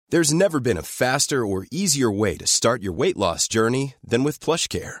There's never been a faster or easier way to start your weight loss journey than with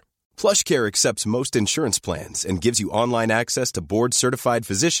PlushCare. PlushCare accepts most insurance plans and gives you online access to board-certified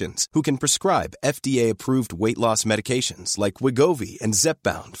physicians who can prescribe FDA-approved weight loss medications like Wegovy and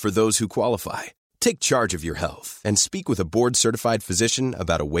Zepbound for those who qualify. Take charge of your health and speak with a board-certified physician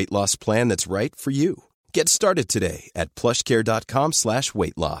about a weight loss plan that's right for you. Get started today at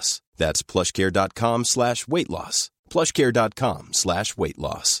plushcare.com/weight loss. That's plushcare.com/weight loss. plushcare.com/weight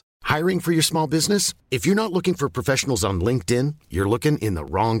loss. Hiring for your small business? If you're not looking for professionals on LinkedIn, you're looking in the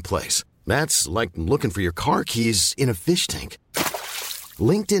wrong place. That's like looking for your car keys in a fish tank.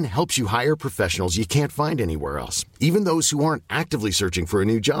 LinkedIn helps you hire professionals you can't find anywhere else, even those who aren't actively searching for a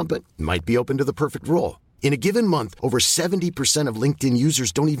new job but might be open to the perfect role. In a given month, over 70% of LinkedIn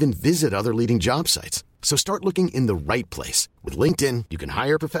users don't even visit other leading job sites. So start looking in the right place. With LinkedIn, you can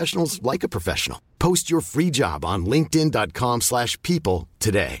hire professionals like a professional. Post your free job on linkedin.com/people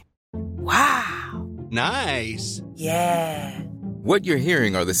today. Wow. Nice. Yeah. What you're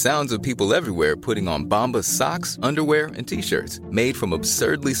hearing are the sounds of people everywhere putting on Bombas socks, underwear, and T-shirts made from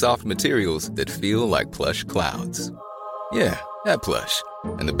absurdly soft materials that feel like plush clouds. Yeah, that plush.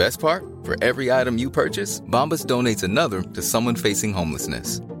 And the best part? For every item you purchase, Bombas donates another to someone facing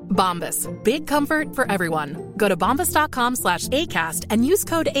homelessness. Bombas. Big comfort for everyone. Go to bombas.com/ACAST and use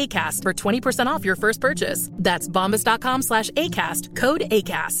code ACAST for 20% off your first purchase. That's bombas.com/ACAST. Code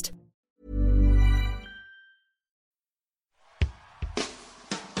ACAST.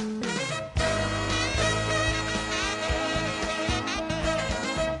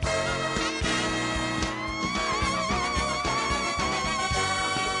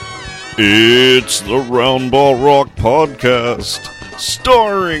 It's the Roundball Rock Podcast,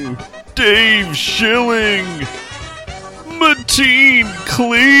 starring Dave Schilling, Mateen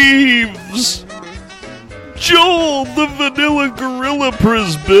Cleaves, Joel the Vanilla Gorilla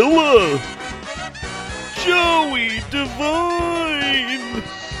Prisbilla, Joey Devine,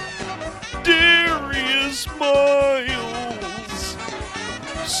 Darius Miles,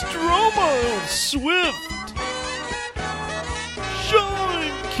 Stromo Swift,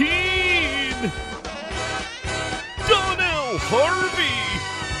 Sean Keane, Donnell Harvey,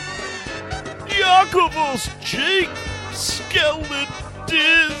 Yakovos Jake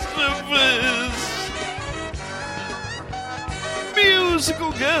Skeletizovus,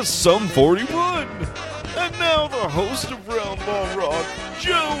 musical guest Sum 41, and now the host of Roundball Rock,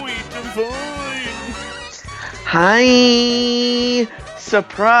 Joey Devine. Hi!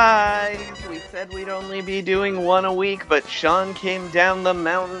 Surprise! We said we'd only be doing one a week, but Sean came down the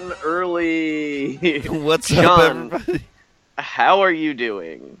mountain early. What's Sean, up, everybody? How are you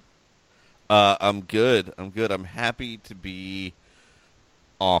doing? I'm good. I'm happy to be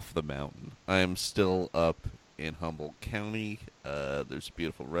off the mountain. I am still up in Humboldt County. There's a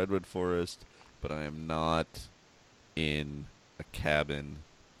beautiful redwood forest, but I am not in a cabin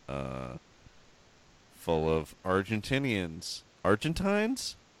full of Argentines,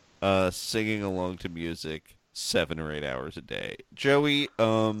 singing along to music 7 or 8 hours a day. Joey,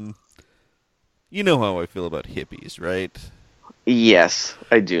 you know how I feel about hippies, right? Yes,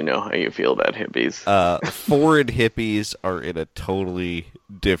 I do know how you feel about hippies. Forward hippies are in a totally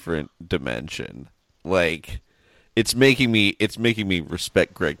different dimension. Like, it's making me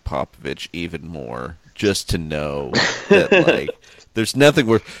respect Greg Popovich even more, just to know that, like, there's nothing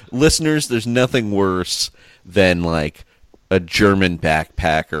worse. Listeners, there's nothing worse than, like, a German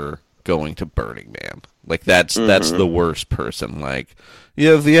backpacker going to Burning Man. Like, that's the worst person. Like, we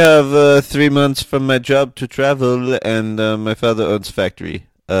have 3 months from my job to travel, and my father owns a factory.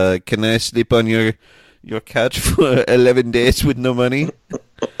 Can I sleep on your couch for 11 days with no money?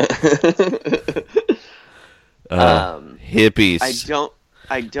 Hippies.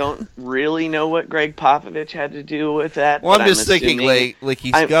 I don't really know what Greg Popovich had to do with that. Well, I'm just thinking, like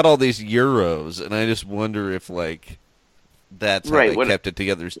he's got all these euros, and I just wonder if, like, that's how they kept it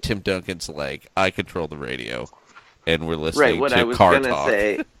together. Is Tim Duncan's like, I control the radio, and we're listening to Car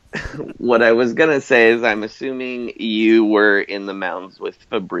Talk. What I was gonna say is, I'm assuming you were in the mountains with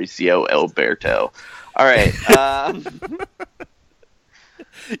Fabrizio Alberto. All right.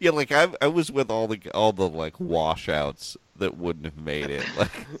 Yeah, like I was with all the like washouts that wouldn't have made it.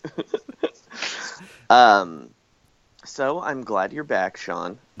 Like, so I'm glad you're back,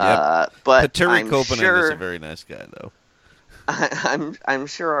 Sean. Yep. But Terry I'm Copeland sure is a very nice guy, though. I'm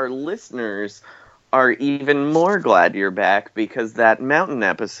sure our listeners are even more glad you're back, because that mountain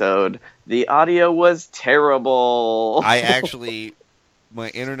episode, the audio was terrible. My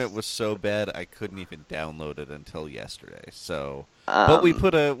internet was so bad I couldn't even download it until yesterday. So, but we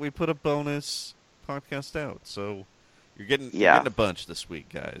put a bonus podcast out. So, You're getting a bunch this week,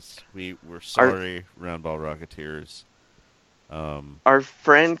 guys. We're sorry, Roundball Rocketeers. Our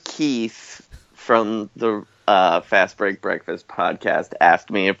friend Keith from the Fast Break Breakfast podcast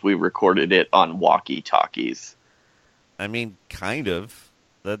asked me if we recorded it on walkie-talkies. I mean, kind of.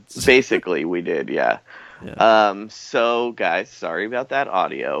 That's basically we did, yeah. Yeah. So, guys, sorry about that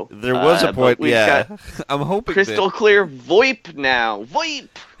audio. There was a point, yeah. I'm hoping crystal clear VoIP now. VoIP!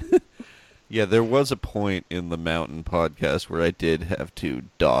 Yeah, there was a point in the Mountain podcast where I did have to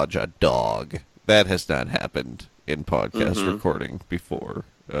dodge a dog. That has not happened in podcast recording before.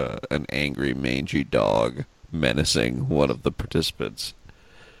 An angry, mangy dog menacing one of the participants.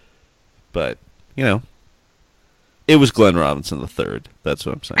 But, it was Glenn Robinson III. That's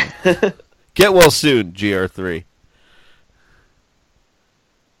what I'm saying. Get well soon, GR3.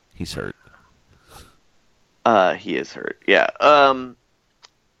 He's hurt. He is hurt, yeah.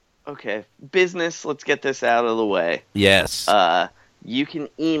 Okay, business, let's get this out of the way. Yes. You can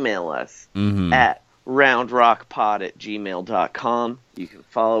email us at roundrockpod@gmail.com. You can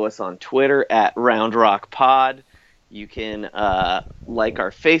follow us on Twitter at roundrockpod. You can like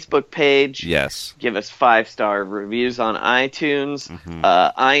our Facebook page. Yes. Give us 5-star reviews on iTunes.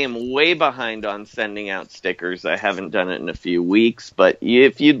 I am way behind on sending out stickers. I haven't done it in a few weeks. But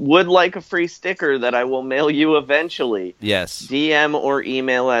if you would like a free sticker that I will mail you eventually, yes, DM or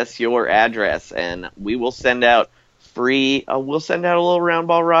email us your address, and we will send out free. We'll send out a little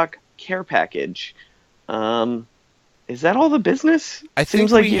Roundball Rock care package. Is that all the business?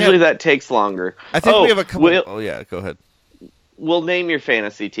 Seems like usually that takes longer. I think we have a couple. Oh yeah, go ahead. We'll name your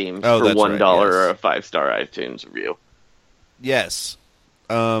fantasy teams for $1 or a 5-star iTunes review. Yes.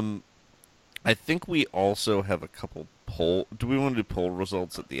 I think we also have a couple poll. Do we want to do poll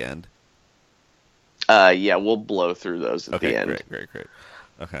results at the end? Yeah, we'll blow through those at the end. Great.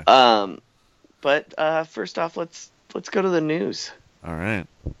 Okay. But first off, let's go to the news. All right.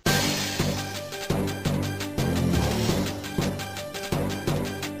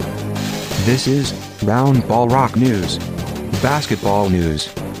 This is Roundball Rock News. Basketball news.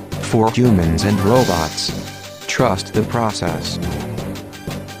 For humans and robots. Trust the process.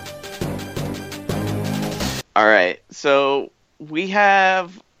 All right, so we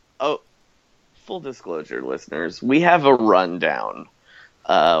have full disclosure, listeners. We have a rundown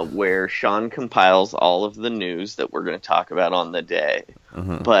where Sean compiles all of the news that we're going to talk about on the day.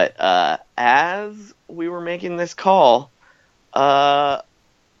 But as we were making this call, a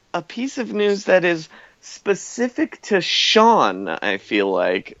piece of news that is specific to Sean, I feel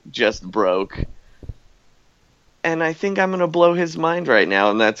like, just broke. And I think I'm going to blow his mind right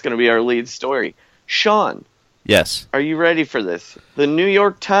now, and that's going to be our lead story. Sean. Yes. Are you ready for this? The New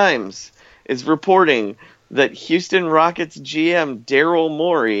York Times is reporting that Houston Rockets GM Daryl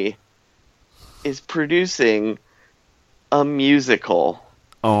Morey is producing a musical.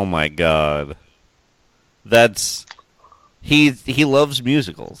 Oh my God. He loves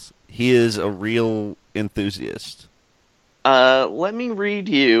musicals. He is a real enthusiast. Let me read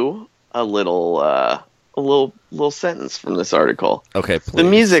you a little sentence from this article. Okay, please. The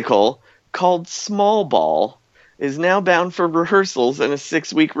musical, called Small Ball, is now bound for rehearsals and a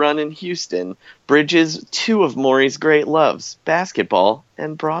 6-week run in Houston, bridges two of Morey's great loves, basketball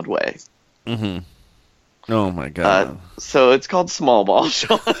and Broadway. Oh my God. So it's called Small Ball,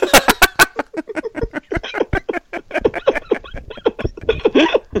 Sean.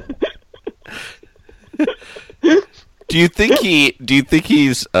 Do you think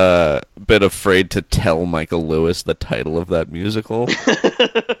he's been afraid to tell Michael Lewis the title of that musical?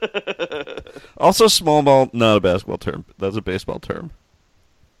 Also, small ball, not a basketball term. That's a baseball term.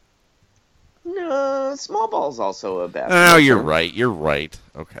 No, small ball is also a basketball Oh, you're term. right. You're right.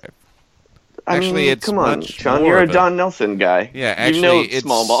 Okay. Actually, it's come on, much Sean. more You're a of Don Nelson guy. Yeah, actually, you know it's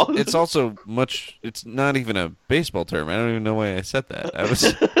small ball. It's also much. It's not even a baseball term. I don't even know why I said that. I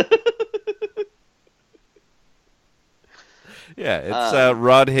was. Yeah, it's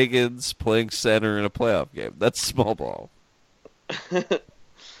Rod Higgins playing center in a playoff game. That's small ball.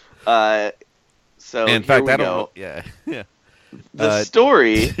 So in fact, here I we don't go. know. Yeah. The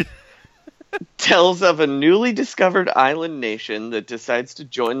story tells of a newly discovered island nation that decides to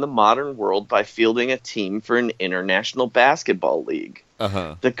join the modern world by fielding a team for an international basketball league.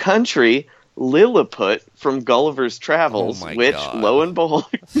 The country, Lilliput from Gulliver's Travels, which, God. lo and behold...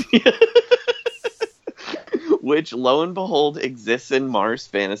 Which, lo and behold, exists in Mars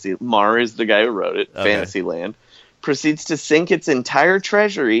Fantasy. Mar is the guy who wrote it, Okay. Fantasyland. Proceeds to sink its entire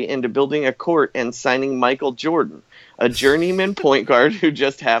treasury into building a court and signing Michael Jordan, a journeyman point guard who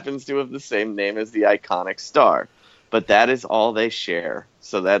just happens to have the same name as the iconic star. But that is all they share.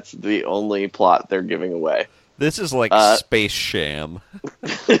 So that's the only plot they're giving away. This is like Space Sham.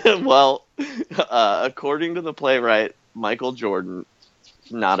 Well, according to the playwright Michael Jordan,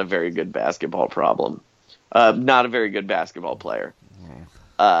 not a very good basketball not a very good basketball player.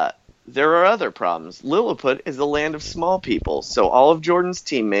 There are other problems. Lilliput is a land of small people, so all of Jordan's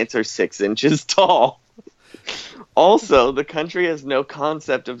teammates are 6 inches tall. Also, the country has no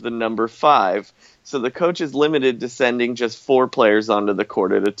concept of the number 5, so the coach is limited to sending just 4 players onto the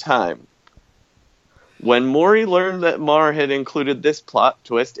court at a time. When Morey learned that Marr had included this plot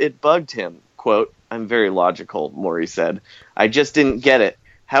twist, it bugged him. Quote, "I'm very logical," Morey said. "I just didn't get it.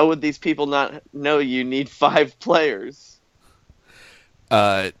 How would these people not know you need 5 players?"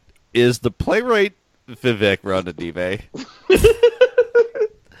 Is the playwright Vivek Ranadive?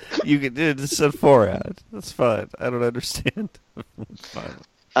 You can do it. It said 4 out. That's fine. I don't understand. It's fine.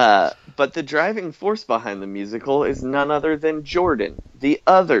 But the driving force behind the musical is none other than Jordan, the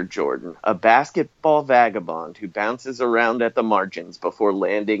other Jordan, a basketball vagabond who bounces around at the margins before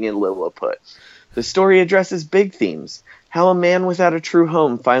landing in Lilliput. The story addresses big themes: how a man without a true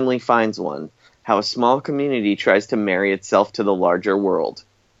home finally finds one, how a small community tries to marry itself to the larger world,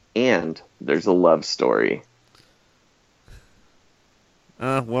 and there's a love story.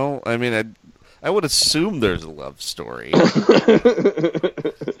 Well, I mean, I would assume there's a love story.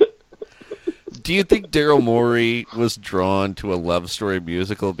 Do you think Daryl Morey was drawn to a love story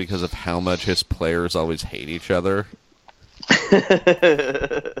musical because of how much his players always hate each other?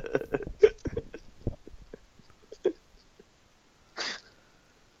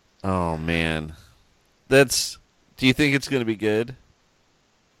 Oh, man. Do you think it's going to be good?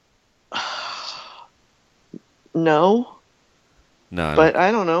 No. No. But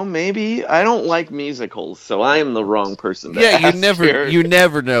I don't know, maybe. I don't like musicals, so I am the wrong person to ask here. You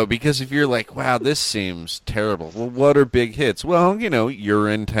never know, because if you're like, wow, this seems terrible. Well, what are big hits? Well, You're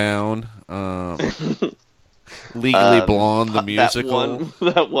in Town, Legally Blonde, the musical.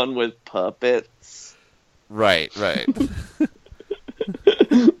 That one with puppets. Right.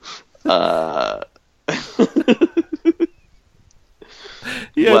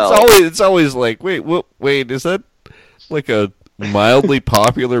 Yeah, well, it's always like, wait, is that like a mildly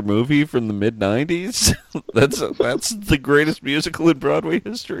popular movie from the mid-90s? That's the greatest musical in Broadway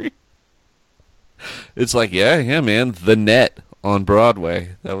history. It's like, yeah, man, The Net on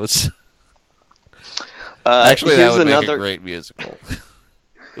Broadway. That was actually that would make a great musical.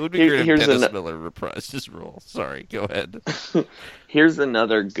 It would be great if Dennis Miller reprised his role. Sorry, go ahead. Here's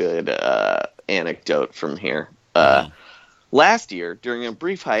another good anecdote from here. Last year, during a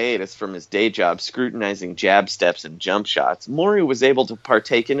brief hiatus from his day job scrutinizing jab steps and jump shots, Morey was able to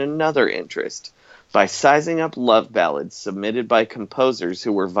partake in another interest by sizing up love ballads submitted by composers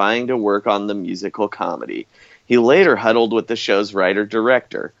who were vying to work on the musical comedy. He later huddled with the show's writer and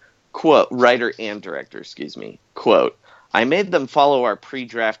director. Quote, "I made them follow our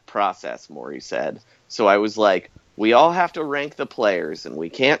pre-draft process," Morey said. "So I was like, we all have to rank the players, and we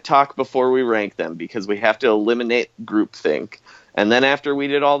can't talk before we rank them because we have to eliminate groupthink. And then after we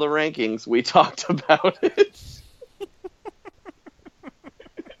did all the rankings, we talked about it."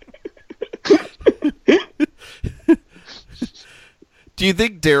 Do you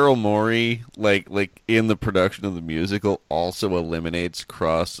think Daryl Morey, like in the production of the musical, also eliminates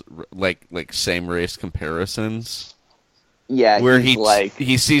same race comparisons? Yeah, where he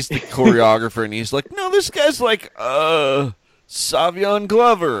sees the choreographer and he's like, "No, this guy's like Savion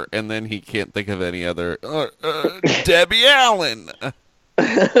Glover," and then he can't think of any other Debbie Allen.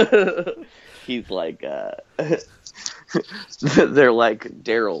 He's like, they're like,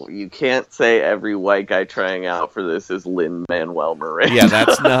 "Daryl, you can't say every white guy trying out for this is Lin-Manuel Miranda." Yeah,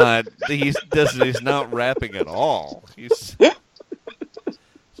 that's not. He's not rapping at all. He's an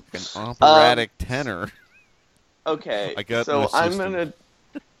operatic tenor. Okay, so I'm gonna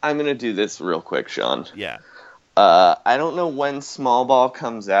do this real quick, Sean. Yeah. I don't know when Small Ball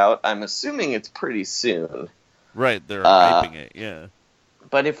comes out. I'm assuming it's pretty soon. Right, they're hyping it, yeah.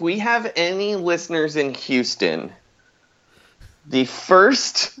 But if we have any listeners in Houston, the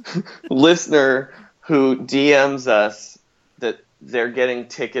first listener who DMs us that they're getting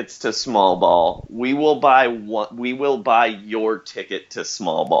tickets to Small Ball, we will buy your ticket to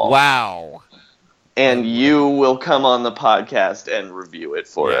Small Ball. Wow. And you will come on the podcast and review it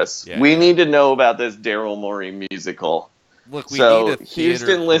for us. Yeah, we need to know about this Daryl Morey musical. Look, we need a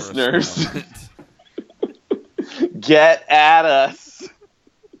Houston listeners, get at us.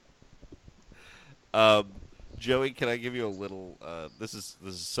 Joey, can I give you a little? This is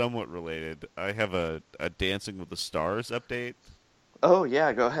somewhat related. I have a Dancing with the Stars update. Oh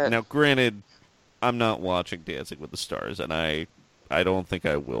yeah, go ahead. Now, granted, I'm not watching Dancing with the Stars, and I don't think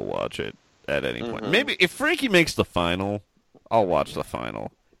I will watch it. at any point. Maybe if Frankie makes the final, I'll watch the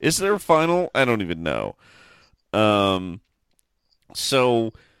final. Is there a final? I don't even know.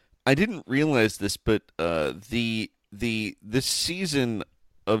 So I didn't realize this, but this season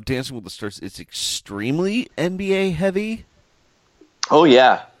of Dancing with the Stars is extremely NBA heavy. Oh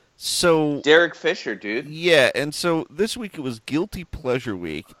yeah. So Derek Fisher, dude. Yeah, and so this week it was Guilty Pleasure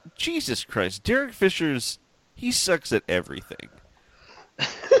Week. Jesus Christ, Derek he sucks at everything.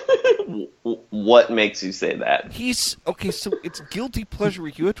 What makes you say that? So it's Guilty Pleasure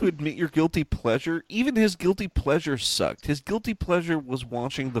Week. You have to admit your guilty pleasure. Even his guilty pleasure sucked. His guilty pleasure was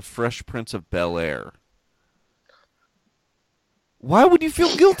watching The Fresh Prince of Bel-Air. Why would you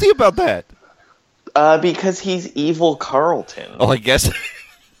feel guilty about that? Because he's evil Carlton. Oh, I guess.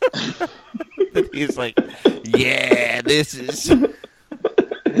 He's like, yeah, this is...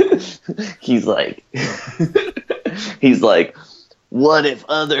 He's like, what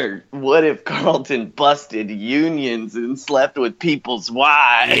if Carlton busted unions and slept with people's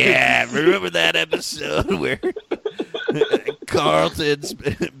wives? Yeah, remember that episode where Carlton's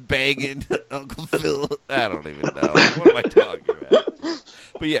banging Uncle Phil? I don't even know. What am I talking about?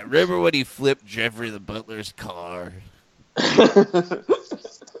 But yeah, remember when he flipped Jeffrey the Butler's car?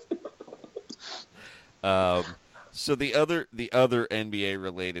 So the other NBA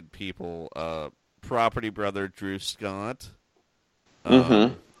related people, Property Brother Drew Scott.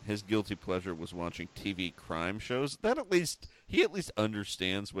 His guilty pleasure was watching TV crime shows. He at least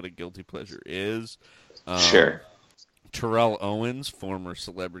understands what a guilty pleasure is. Sure. Terrell Owens, former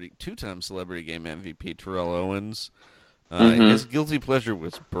two-time Celebrity Game MVP Terrell Owens. His guilty pleasure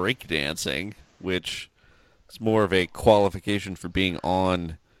was breakdancing, which is more of a qualification for being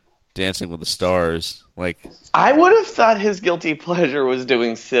on Dancing with the Stars. I would have thought his guilty pleasure was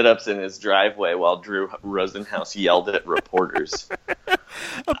doing sit-ups in his driveway while Drew Rosenhaus yelled at reporters.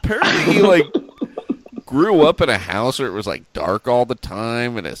 Apparently he grew up in a house where it was dark all the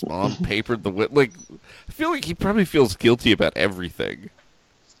time and his mom papered the I feel like he probably feels guilty about everything.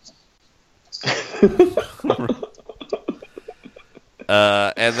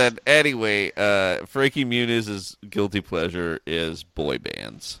 And then anyway, Frankie Muniz's guilty pleasure is boy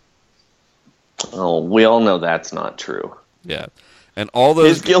bands. Oh, we all know that's not true. Yeah. And all those...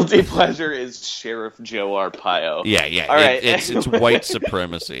 His guilty pleasure is Sheriff Joe Arpaio. Yeah. All right. It's white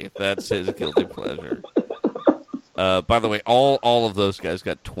supremacy. That's his guilty pleasure. By the way, all of those guys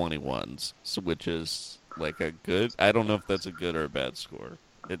got 21s, which is a good... I don't know if that's a good or a bad score.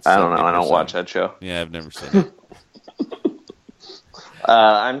 I don't know. I don't watch that show. Yeah, I've never seen it.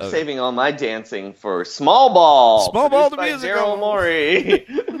 I'm saving all my dancing for Small Ball. Small Ball the by musical. Daryl Morey.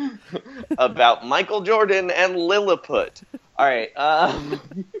 About Michael Jordan and Lilliput. All right.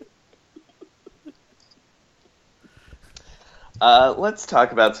 Let's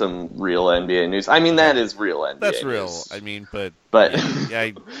talk about some real NBA news. I mean, that is real NBA That's real. news. I mean, but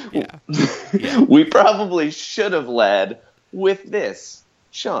yeah. We probably should have led with this.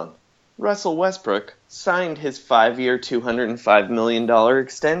 Sean, Russell Westbrook signed his 5-year, $205 million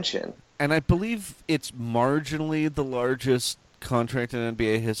extension. And I believe it's marginally the largest contract in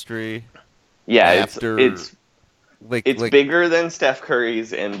NBA history. Yeah, it's bigger than Steph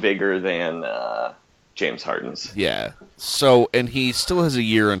Curry's and bigger than James Harden's. Yeah. So, and he still has a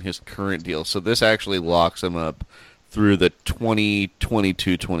year on his current deal, so this actually locks him up through the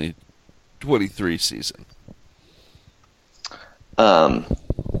 2022-2023 season.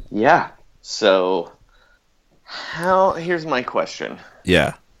 Yeah. So, here's my question.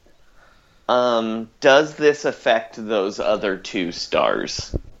 Yeah. Does this affect those other two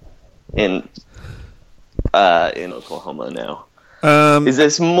stars in Oklahoma now? Is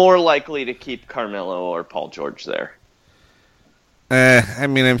this more likely to keep Carmelo or Paul George there? I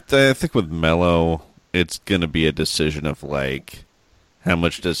mean, I think with Melo, it's going to be a decision of how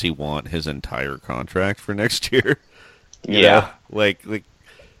much does he want his entire contract for next year? You know? Like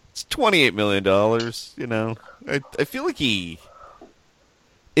it's $28 million. You know, I feel like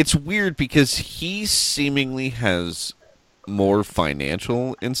it's weird because he seemingly has more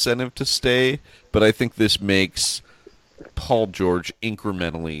financial incentive to stay, but I think this makes Paul George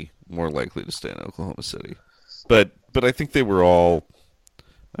incrementally more likely to stay in Oklahoma City. But I think they were all,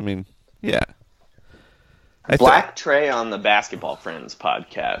 I mean, yeah. Black Trey on the Basketball Friends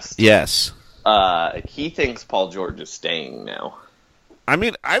podcast. Yes. He thinks Paul George is staying now. I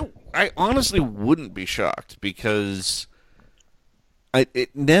mean, I honestly wouldn't be shocked because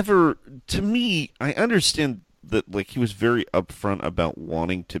to me, I understand that he was very upfront about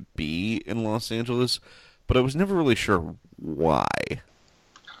wanting to be in Los Angeles, but I was never really sure why.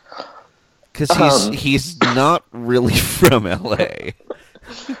 Because he's not really from LA.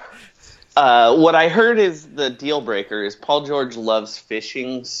 What I heard is the deal breaker is Paul George loves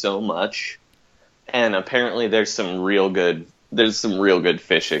fishing so much, and apparently there's some real good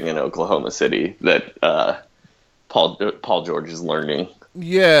fishing in Oklahoma City that Paul George is learning.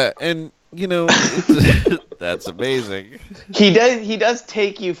 Yeah, and that's amazing. He does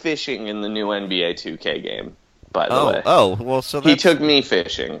take you fishing in the new NBA 2K game. By the way. Oh, well, so he took me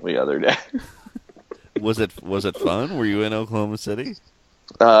fishing the other day. Was it fun? Were you in Oklahoma City?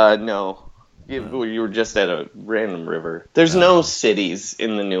 No. You were just at a random river. There's no cities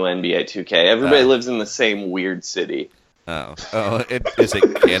in the new NBA 2K. Everybody lives in the same weird city. Oh, is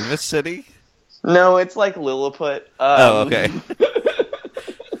it Canvas City? No, it's like Lilliput. Okay.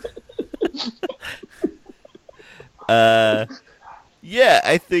 Yeah,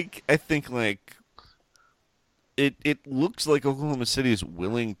 I think like it looks like Oklahoma City is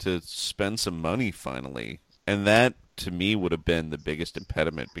willing to spend some money finally, and that to me would have been the biggest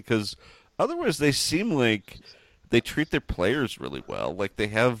impediment, because otherwise they seem like they treat their players really well. Like, they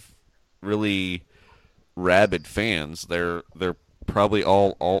have really rabid fans. They're probably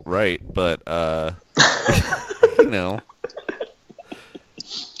all alt-right, but that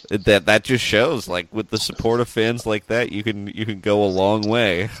just shows, like, with the support of fans like that, you can go a long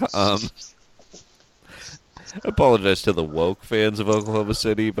way. I apologize to the woke fans of Oklahoma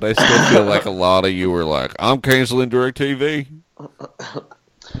City, but I still feel like a lot of you were like, I'm canceling DirecTV.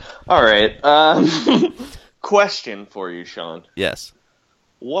 All right. Question for you, Sean. Yes.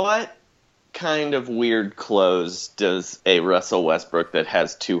 What kind of weird clothes does a Russell Westbrook that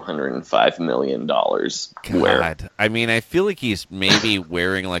has $205 million wear? I mean, I feel like he's maybe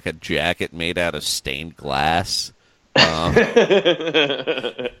wearing like a jacket made out of stained glass.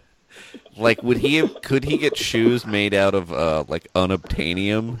 Like, could he get shoes made out of like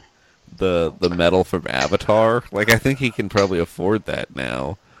unobtainium, the metal from Avatar? Like, I think he can probably afford that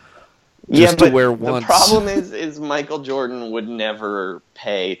now. Just to wear once. The problem is Michael Jordan would never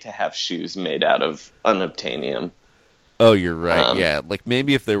pay to have shoes made out of unobtainium. Oh, you're right. Yeah, like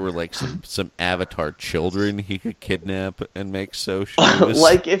maybe if there were like some Avatar children, he could kidnap and make shoes.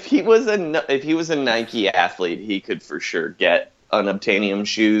 Like if he was a Nike athlete, he could for sure get unobtainium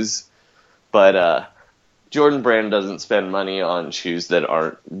shoes. But Jordan Brand doesn't spend money on shoes that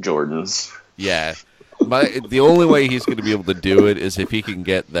aren't Jordans. Yeah. The only way he's going to be able to do it is if he can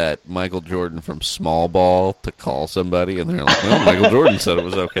get that Michael Jordan from Small Ball to call somebody, and they're like, well, Michael Jordan said it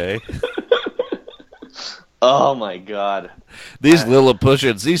was okay. Oh, my God. These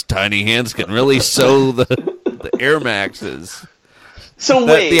Lilliputians, these tiny hands can really sew the Air Maxes. So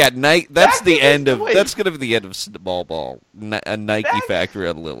wait. Yeah, that's the end of... That's going to be the end of Small Ball. A Nike factory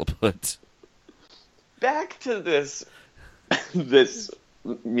on Lilliput. Back to this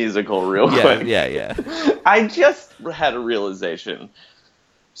musical real quick. Yeah. I just had a realization.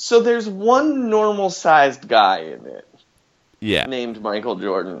 So there's one normal-sized guy in it. Yeah. Named Michael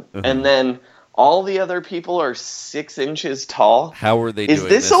Jordan. Uh-huh. And then all the other people are 6 inches tall. How are they doing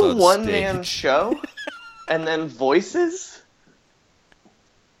this? Is this a stage? one-man show? And then voices?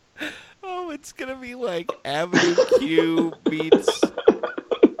 Oh, it's going to be like Avenue Q meets...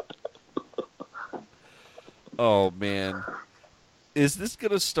 Oh, man. Is this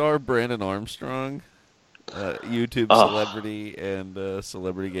going to star Brandon Armstrong, YouTube celebrity and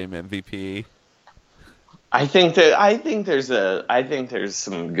celebrity game MVP? I think there's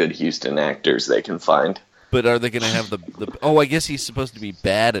some good Houston actors they can find. But are they going to have the? Oh, I guess he's supposed to be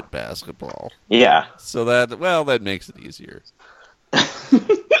bad at basketball. Yeah. So that makes it easier.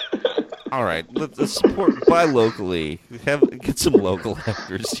 All right, let's buy locally. Get some local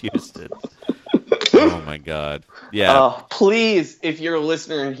actors, Houston. Oh my God! Yeah. Please, if you're a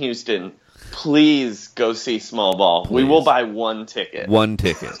listener in Houston, please go see Small Ball. Please. We will buy one ticket. One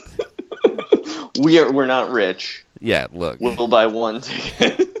ticket. We're not rich. Yeah, look. We'll buy one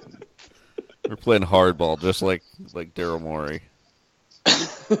ticket. We're playing hardball, just like Daryl Morey.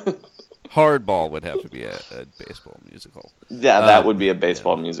 Hardball would have to be a baseball musical. Yeah, that would be a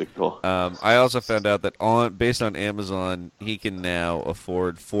baseball musical. I also found out that based on Amazon, he can now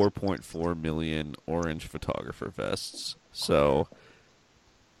afford 4.4 million orange photographer vests. So,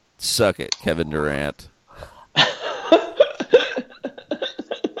 suck it, Kevin Durant.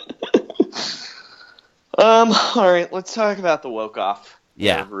 All right, let's talk about the woke-off.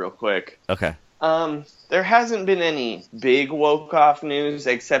 Yeah. Real quick. Okay. There hasn't been any big woke-off news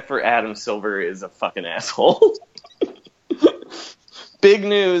except for Adam Silver is a fucking asshole. Big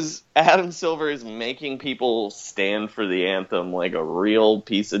news, Adam Silver is making people stand for the anthem like a real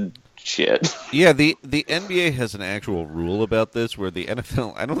piece of shit. Yeah, the NBA has an actual rule about this where the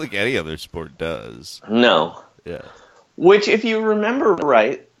NFL, I don't think any other sport does. No. Yeah. Which, if you remember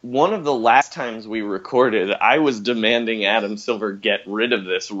right, one of the last times we recorded, I was demanding Adam Silver get rid of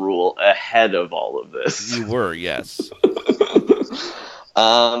this rule ahead of all of this. You were, yes.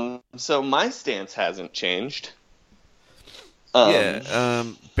 So my stance hasn't changed.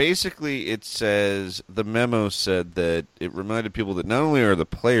 Basically it says, the memo said that it reminded people that not only are the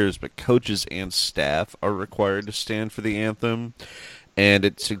players, but coaches and staff are required to stand for the anthem. And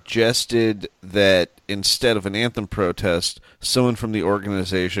it suggested that instead of an anthem protest, someone from the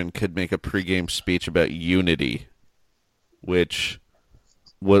organization could make a pregame speech about unity. Which,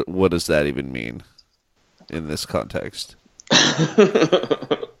 what does that even mean in this context?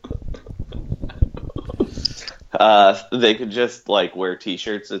 They could just wear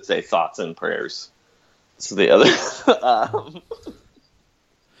T-shirts that say "thoughts and prayers." So the other.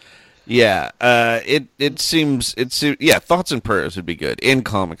 Yeah, it seems thoughts and prayers would be good in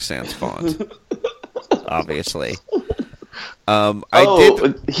Comic Sans font. Obviously.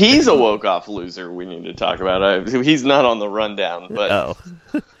 He's a woke-off loser we need to talk about. He's not on the rundown, but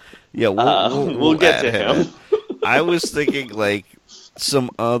yeah, we'll get to him. I was thinking some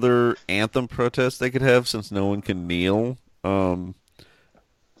other anthem protest they could have since no one can kneel.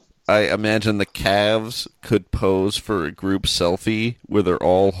 I imagine the Cavs could pose for a group selfie where they're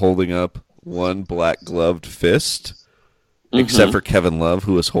all holding up one black-gloved fist, except for Kevin Love,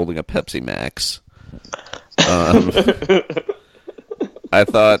 who is holding a Pepsi Max. I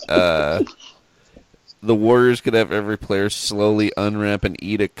thought the Warriors could have every player slowly unwrap and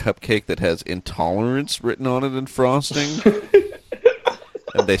eat a cupcake that has intolerance written on it in frosting.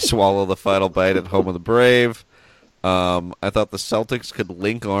 And they swallow the final bite at home of the Brave. I thought the Celtics could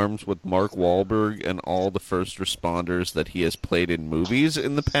link arms with Mark Wahlberg and all the first responders that he has played in movies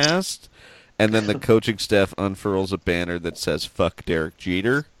in the past. And then the coaching staff unfurls a banner that says, "Fuck Derek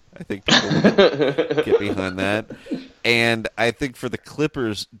Jeter." I think people would get behind that. And I think for the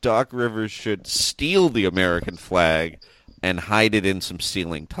Clippers, Doc Rivers should steal the American flag and hide it in some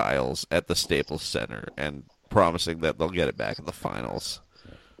ceiling tiles at the Staples Center, and promising that they'll get it back in the finals.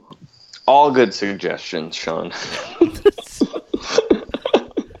 All good suggestions, Sean.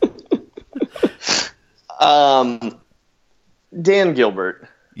 Dan Gilbert.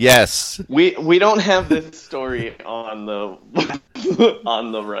 Yes. We don't have this story on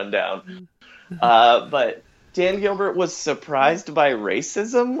the rundown. But Dan Gilbert was surprised by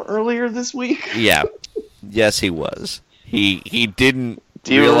racism earlier this week. Yeah. Yes, he was. He didn't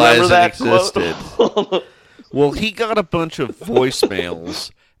Do you realize remember that it existed. Well, he got a bunch of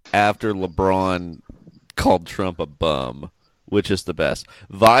voicemails after LeBron called Trump a bum, which is the best.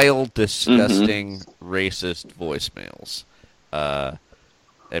 Vile, disgusting, racist voicemails.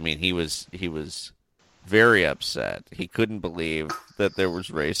 I mean, he was very upset. He couldn't believe that there was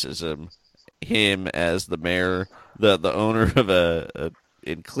racism. Him as the mayor, the owner of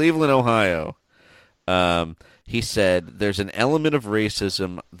in Cleveland, Ohio. He said, "There's an element of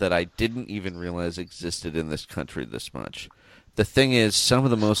racism that I didn't even realize existed in this country this much. The thing is, some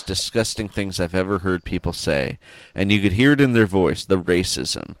of the most disgusting things I've ever heard people say, and you could hear it in their voice, the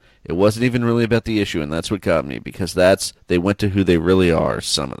racism. It wasn't even really about the issue, and that's what got me, because they went to who they really are,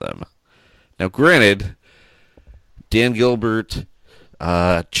 some of them." Now, granted, Dan Gilbert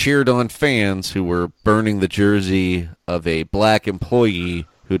cheered on fans who were burning the jersey of a black employee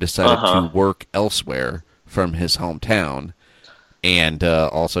who decided to work elsewhere from his hometown, and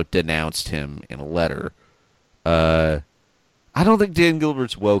also denounced him in a letter. I don't think Dan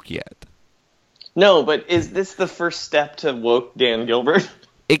Gilbert's woke yet. No, but is this the first step to woke Dan Gilbert?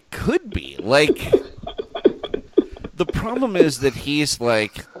 It could be. The problem is that he's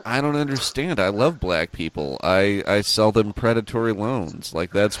like, I don't understand. I love black people. I sell them predatory loans.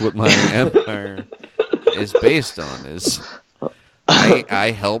 That's what my empire is based on, is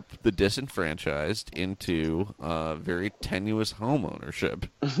I help the disenfranchised into very tenuous home ownership.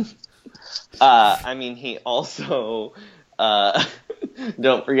 I mean, he also,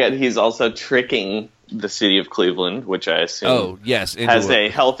 don't forget, he's also tricking the city of Cleveland, which I assume has a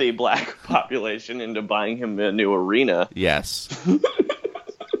healthy black population, into buying him a new arena. Yes.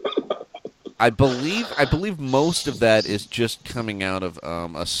 I believe most of that is just coming out of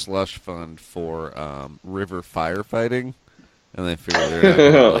a slush fund for river firefighting, and they figure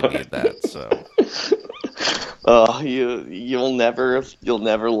they're not going to really need that. So, you'll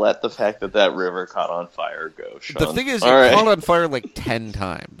never let the fact that river caught on fire go, Sean. The thing is, it caught on fire 10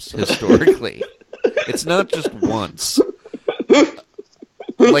 times historically. It's not just once.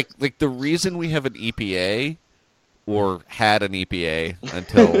 Like the reason we have an EPA, or had an EPA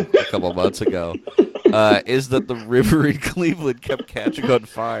until a couple of months ago, is that the river in Cleveland kept catching on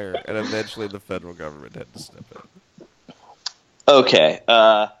fire, and eventually the federal government had to step in. Okay.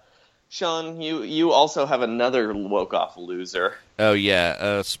 Sean, you also have another woke-off loser. Oh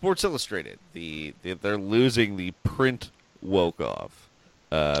yeah, Sports Illustrated. They're losing the print woke-off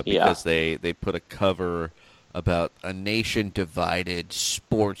because they put a cover about a nation divided,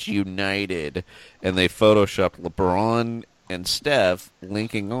 sports united, and they photoshopped LeBron and Steph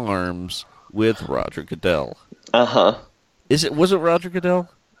linking arms with Roger Goodell. Uh-huh. Was it Roger Goodell?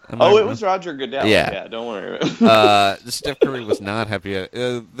 It was Roger Goodell. Yeah, don't worry. Steph Curry was not happy.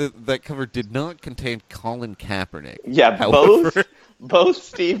 That cover did not contain Colin Kaepernick. Yeah, however. both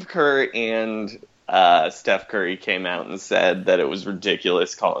Steve Kerr and Steph Curry came out and said that it was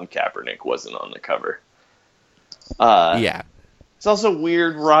ridiculous Colin Kaepernick wasn't on the cover. Yeah. It's also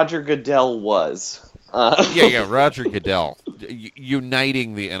weird Roger Goodell was. Roger Goodell.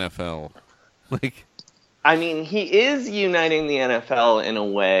 Uniting the NFL. I mean, he is uniting the NFL in a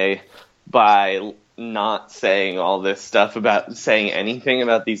way by not saying all this stuff about saying anything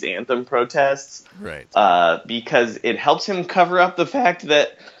about these anthem protests. Right. Because it helps him cover up the fact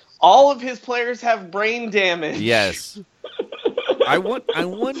that all of his players have brain damage. Yes. I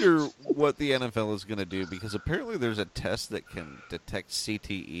wonder what the NFL is going to do, because apparently there's a test that can detect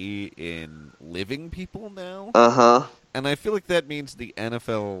CTE in living people now. Uh-huh. And I feel like that means the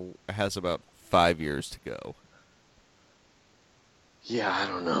NFL has about 5 years to go. Yeah, I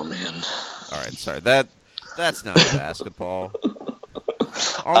don't know, man. All right, sorry. That's not basketball.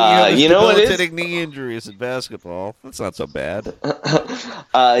 All you know what is knee injuries in basketball. That's not so bad.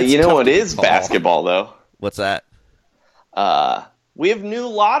 You know what is basketball, though? What's that? We have new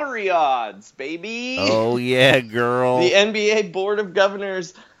lottery odds, baby. Oh, yeah, girl. The NBA Board of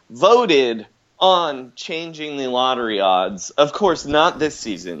Governors voted on changing the lottery odds. Of course, not this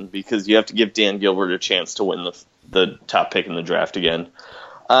season, because you have to give Dan Gilbert a chance to win the top pick in the draft again.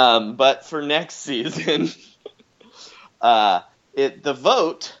 But for next season, the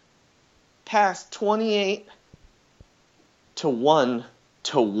vote passed 28 to 1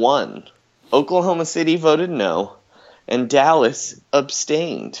 to 1. Oklahoma City voted no, and Dallas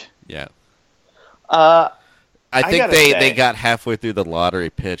abstained. Yeah. I think they got halfway through the lottery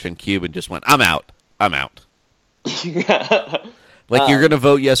pitch, and Cuban just went, I'm out. You're going to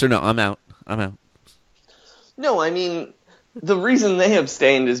vote yes or no? I'm out. No, I mean, the reason they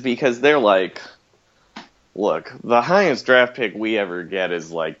abstained is because they're like, look, the highest draft pick we ever get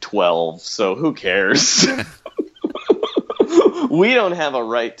is like 12, so who cares? We don't have a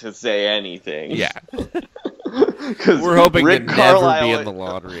right to say anything. Yeah. We're hoping Rick to Carlisle, never be in the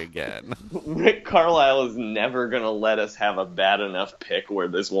lottery again. Rick Carlisle is never going to let us have a bad enough pick where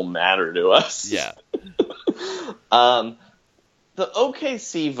this will matter to us. Yeah. The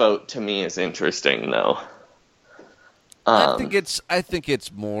OKC vote to me is interesting, though. I think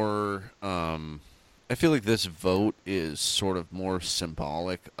it's more. I feel like this vote is sort of more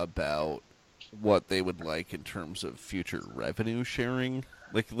symbolic about what they would like in terms of future revenue sharing.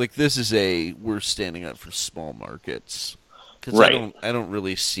 Like this is we're standing up for small markets, because right. I don't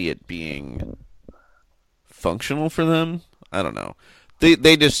really see it being functional for them. I don't know.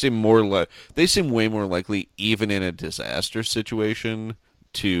 They just seem way more likely, even in a disaster situation,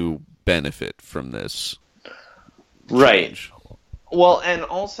 to benefit from this. Right. Change. Well, and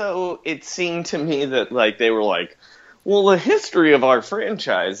also it seemed to me that they were like, well, the history of our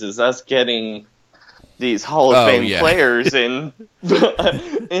franchise is us getting these Hall of Fame players in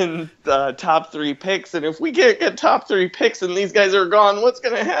top 3 picks, and if we can't get top 3 picks and these guys are gone, what's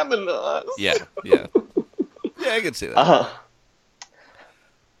going to happen to us? Yeah, I can see that.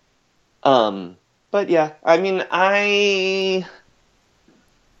 But yeah, I mean, I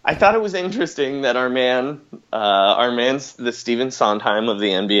thought it was interesting that our man's the Stephen Sondheim of the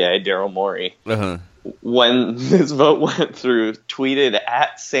NBA, Daryl Morey, when this vote went through, tweeted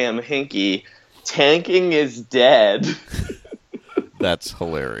at Sam Hinkie, "Tanking is dead." That's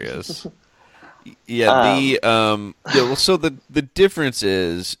hilarious. Yeah, so the difference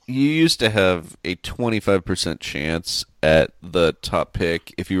is you used to have a 25% chance at the top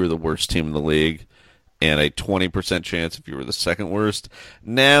pick if you were the worst team in the league, and a 20% chance if you were the second worst.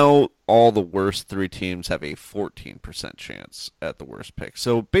 Now all the worst 3 teams have a 14% chance at the worst pick.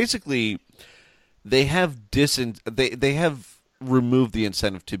 So basically, they have they have removed the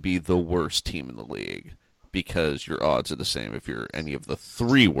incentive to be the worst team in the league, because your odds are the same if you're any of the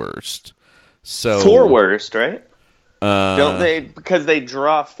 3 worst. So 4 worst, right? Don't they? Because they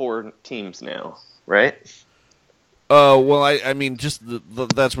draw 4 teams now, right? Well, I mean, just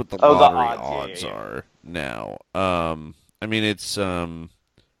that's what the lottery odds yeah. are now. I mean, it's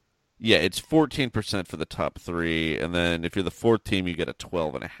it's 14% for the top 3, and then if you're the 4th team, you get a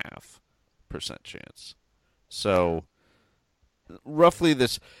 12.5% chance. So roughly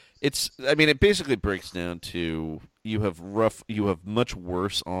this. It basically breaks down to you have much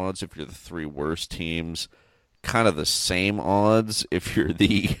worse odds if you're the three worst teams, kind of the same odds if you're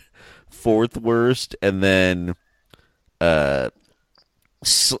the fourth worst, and then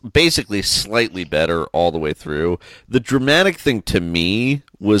basically slightly better all the way through. The dramatic thing to me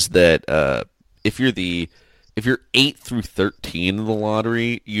was that if you're 8 through 13 in the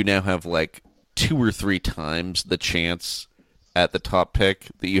lottery, you now have like 2 or 3 times the chance at the top pick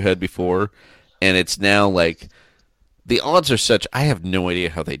that you had before, and it's now like the odds are such. I have no idea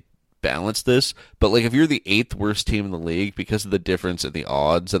how they balance this, but like if you're the 8th worst team in the league, because of the difference in the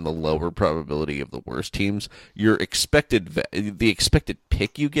odds and the lower probability of the worst teams, the expected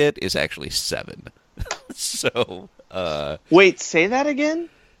pick you get is actually 7. So wait, say that again.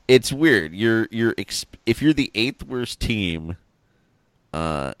 It's weird. If you're the 8th worst team,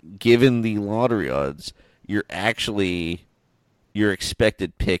 given the lottery odds, your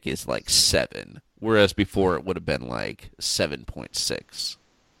expected pick is like 7, whereas before it would have been like 7.6.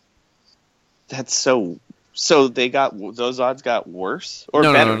 That's so those odds got worse or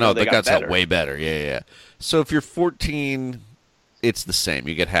no, better? No, they got better. way better. Yeah. So if you're 14, it's the same.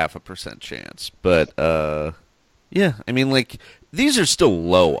 You get 0.5% chance. But yeah, I mean, like, these are still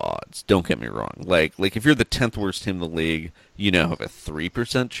low odds. Don't get me wrong. Like if you're the 10th worst team in the league, you now have a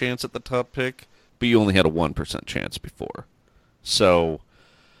 3% chance at the top pick, but you only had a 1% chance before. So,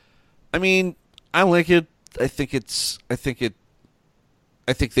 I mean, I like it. I think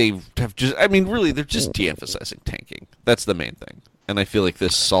they have just. I mean, really, they're just de-emphasizing tanking. That's the main thing, and I feel like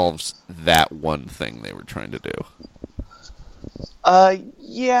this solves that one thing they were trying to do.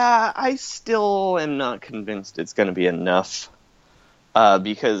 Yeah, I still am not convinced it's going to be enough.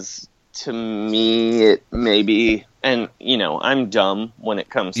 Because to me, it may be, and I'm dumb when it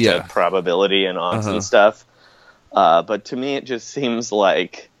comes to probability and odds and stuff. But to me, it just seems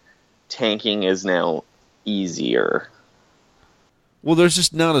like tanking is now easier. Well, there's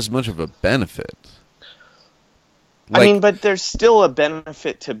just not as much of a benefit. I mean, but there's still a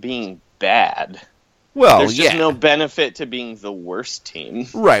benefit to being bad. Well, there's just no benefit to being the worst team.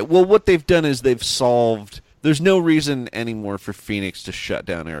 Right. Well, what they've done is they've solved. There's no reason anymore for Phoenix to shut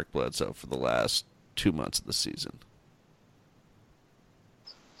down Eric Bledsoe for the last 2 months of the season.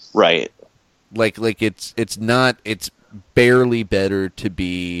 Right. Like it's barely better to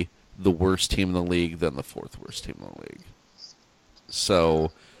be the worst team in the league than the 4th worst team in the league.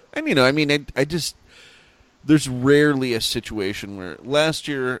 So, and I just there's rarely a situation where last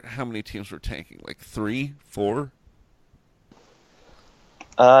year how many teams were tanking? Like 3, 4?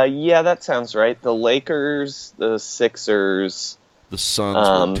 Yeah, that sounds right. The Lakers, the Sixers, the Suns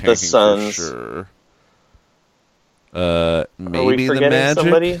were tanking the Suns. for sure. Maybe Are we forgetting the Magic.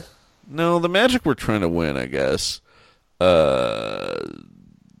 Somebody? No, the Magic were trying to win, I guess.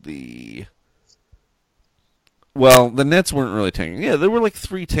 Well, the Nets weren't really tanking. Yeah, there were like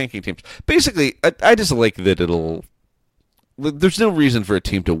 3 tanking teams. Basically, I just like that there's no reason for a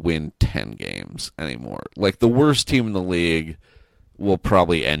team to win 10 games anymore. Like, the worst team in the league will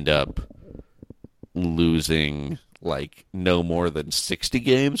probably end up losing, like, no more than 60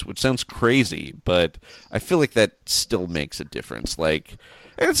 games, which sounds crazy, but I feel like that still makes a difference. Like,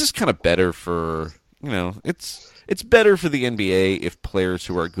 and it's just kind of better for, it's better for the NBA if players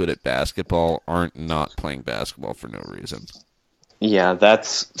who are good at basketball aren't not playing basketball for no reason. Yeah,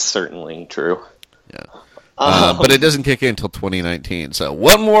 that's certainly true. Yeah. But it doesn't kick in until 2019, so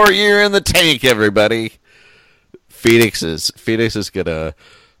one more year in the tank, everybody. Phoenix is going to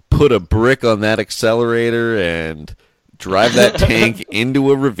put a brick on that accelerator and drive that tank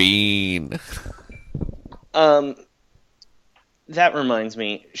into a ravine. That reminds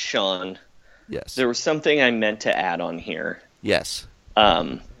me, Sean. Yes. There was something I meant to add on here. Yes.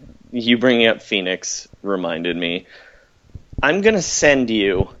 You bringing up Phoenix reminded me. I'm going to send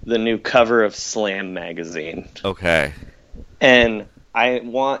you the new cover of Slam magazine. Okay. And I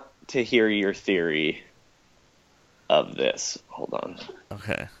want to hear your theory of this. Hold on.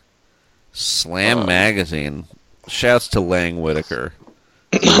 Okay. Slam magazine. Shouts to Lang Whitaker.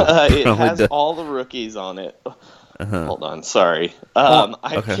 It has all the rookies on it. Hold on, sorry.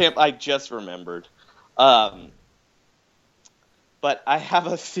 I just remembered. But I have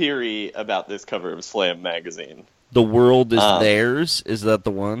a theory about this cover of Slam magazine. The World is Theirs? Is that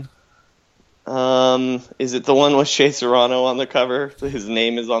the one? Is it the one with Shea Serrano on the cover? His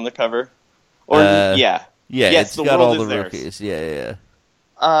name is on the cover? Or yeah. Yeah, yes, it's the got World all is the Theirs. rookies. Yeah.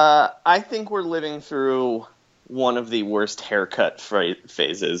 I think we're living through one of the worst haircut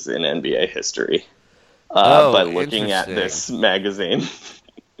phases in NBA history. By looking at this magazine.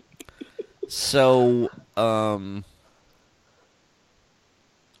 So,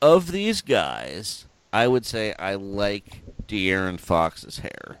 of these guys, I would say I like De'Aaron Fox's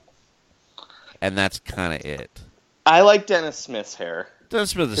hair. And that's kind of it. I like Dennis Smith's hair.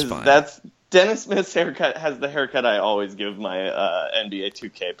 Dennis Smith is fine. Dennis Smith's haircut has the haircut I always give my NBA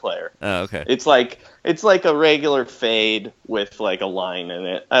 2K player. Oh, okay. It's like a regular fade with like a line in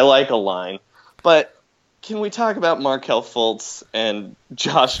it. I like a line. But can we talk about Markelle Fultz and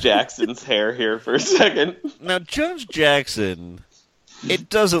Josh Jackson's hair here for a second? Now, Josh Jackson, it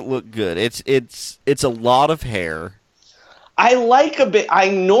doesn't look good. It's a lot of hair. I like a bit.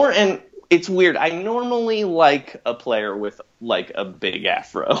 And it's weird. I normally like a player with like a big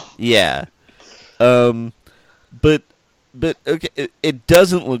afro. Yeah. But okay, it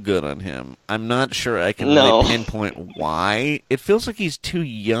doesn't look good on him. I'm not sure I can really pinpoint why. It feels like he's too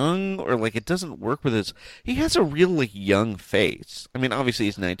young, or like it doesn't work with his. He has a really young face. I mean, obviously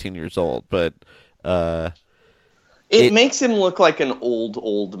he's 19 years old, but it makes him look like an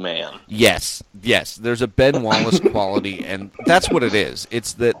old man. Yes. There's a Ben Wallace quality, and that's what it is.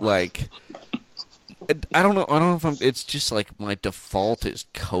 It's that like. I don't know if it's just like my default is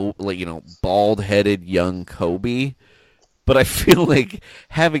bald-headed young Kobe, but I feel like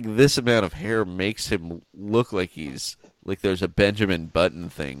having this amount of hair makes him look like he's like there's a Benjamin Button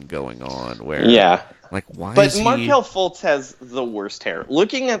thing going on where like why but is he... Markelle Fultz has the worst hair.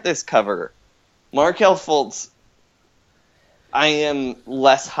 Looking at this cover, Markelle Fultz, I am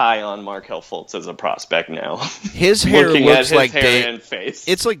less high on Markelle Fultz as a prospect now. His hair looks his like hair and face.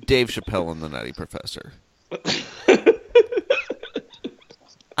 It's like Dave Chappelle in The Nutty Professor.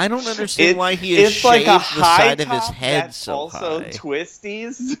 I don't understand why he has shaved like the side of his head so also high.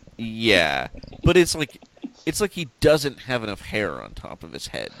 Twisties. Yeah, but it's like he doesn't have enough hair on top of his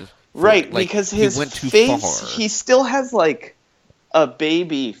head. Right, like, because his went too face, far. he still has like a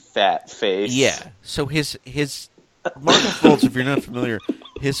baby fat face. Yeah, so his Markelle Fultz, if you're not familiar,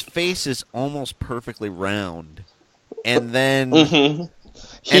 his face is almost perfectly round, and then and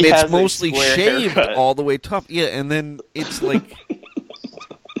it's mostly shaved haircut. all the way top. Yeah, and then it's like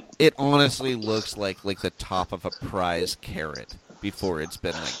it honestly looks like the top of a prize carrot before it's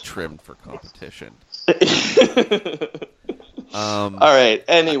been like trimmed for competition. All right.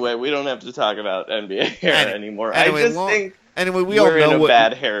 Anyway, we don't have to talk about NBA hair anymore. Anyway, I just think we all know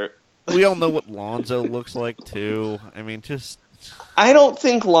bad hair. We all know what Lonzo looks like too. I mean, just I don't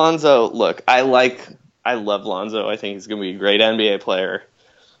think Lonzo. Look, I love Lonzo. I think he's going to be a great NBA player,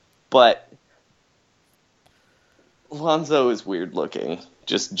 but Lonzo is weird looking.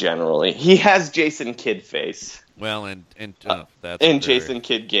 Just generally, he has Jason Kidd face. Well, and that's and Jason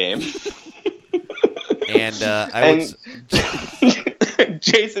Kidd game. And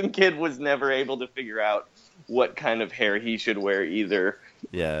Jason Kidd was never able to figure out what kind of hair he should wear either.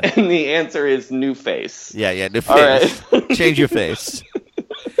 Yeah. And the answer is new face. Yeah, new face. All right. Change your face.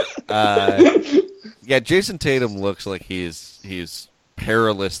 Yeah, Jason Tatum looks like he's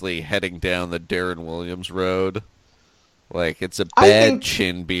perilously heading down the Darren Williams road. Like it's a bad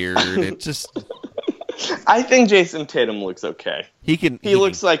chin beard. It just I think Jason Tatum looks okay. He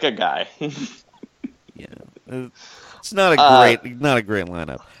looks like a guy. Yeah. It's not a great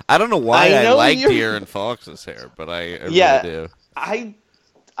lineup. I don't know why I like De'Aaron Fox's hair, but I really do.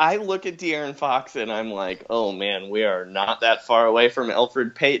 I look at De'Aaron Fox and I'm like, oh man, we are not that far away from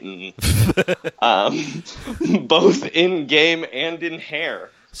Elfrid Payton, both in game and in hair.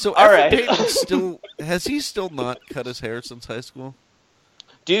 So Elfrid Payton has he still not cut his hair since high school?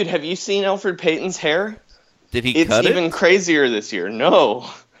 Dude, have you seen Elfrid Payton's hair? Did he cut it? It's even crazier this year. No.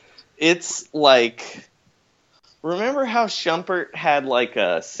 It's like... Remember how Shumpert had like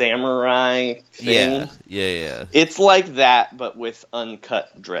a samurai thing? Yeah. It's like that, but with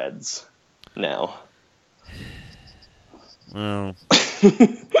uncut dreads now. Well...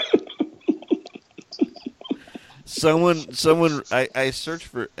 Someone, I searched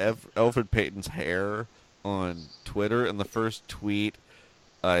for Elfrid Payton's hair on Twitter, and the first tweet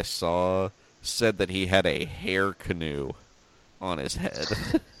I saw said that he had a hair canoe on his head.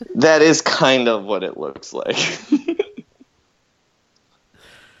 That is kind of what it looks like.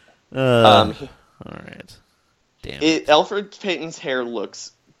 All right. Damn it. Elfrid Payton's hair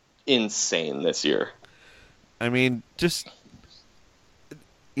looks insane this year. I mean, just...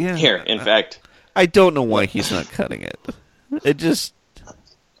 Yeah. Here, in fact... I don't know why he's not cutting it. It just...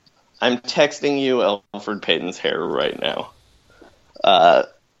 I'm texting you Elfrid Payton's hair right now.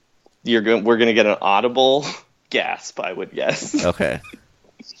 We're going to get an audible gasp, I would guess. Okay.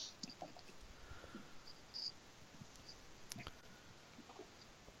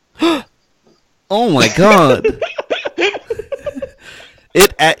 Oh my god!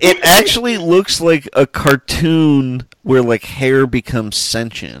 It actually looks like a cartoon where like hair becomes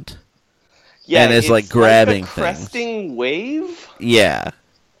sentient. Yeah, and is it's like grabbing a cresting things. wave. Yeah.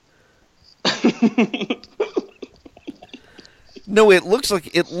 No, it looks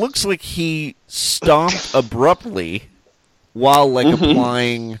like he stomped abruptly while like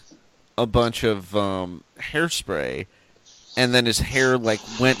applying a bunch of hairspray, and then his hair like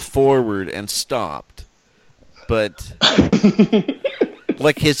went forward and stopped. But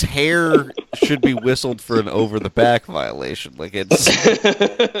like his hair should be whistled for an over the back violation. Like it's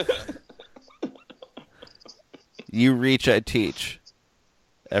you reach, I teach.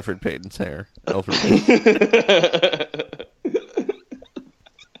 Alfred Payton's hair. Alfred Payton.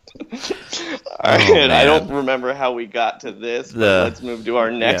 All right, I don't remember how we got to this, but let's move to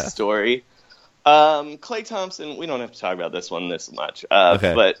our next story. Klay Thompson, we don't have to talk about this one this much.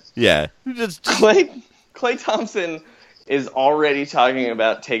 Okay. But yeah. Klay Thompson is already talking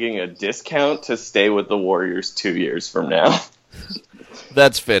about taking a discount to stay with the Warriors 2 years from now.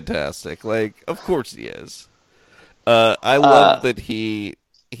 That's fantastic. Like, of course he is. I love that he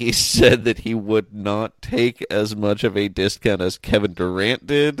said that he would not take as much of a discount as Kevin Durant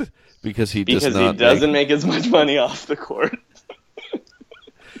did because he doesn't make as much money off the court.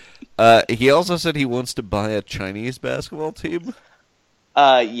 He also said he wants to buy a Chinese basketball team.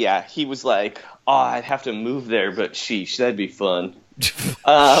 Yeah, he was like, "Oh, I'd have to move there, but sheesh, that'd be fun."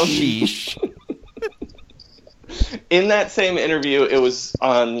 Sheesh. In that same interview, it was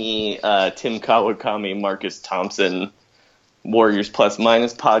on the Tim Kawakami, Marcus Thompson Warriors Plus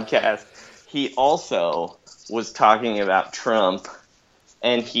Minus podcast. He also was talking about Trump,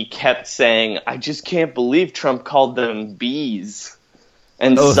 and he kept saying, "I just can't believe Trump called them bees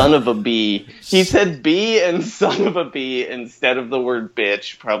and son of a bee." He said bee and son of a bee instead of the word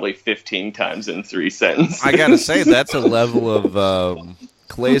bitch probably 15 times in 3 sentences. I gotta say, that's a level of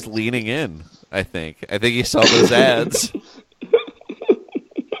Klay's leaning in, I think. I think he saw those ads.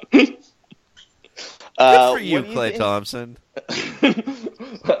 Good for you, Klay Thompson.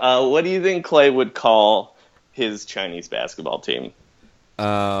 What do you think Klay would call his Chinese basketball team?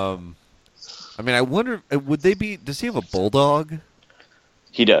 I mean, I wonder, would they be, does he have a bulldog?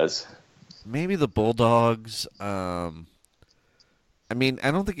 He does. Maybe the Bulldogs. I mean,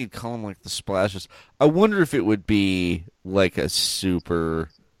 I don't think he'd call them like the Splashes. I wonder if it would be like a super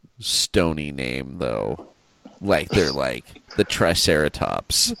stony name, though. Like they're like the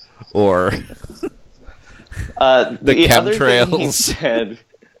Triceratops or the chemtrails.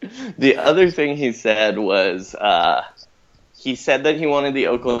 The other thing he said was he said that he wanted the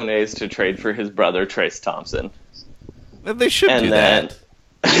Oakland A's to trade for his brother, Trace Thompson. And they should do that.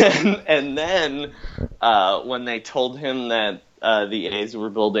 And then when they told him that the A's were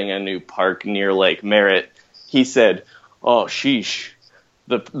building a new park near Lake Merritt, he said, "Oh, sheesh,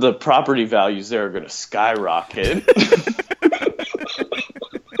 the property values there are going to skyrocket."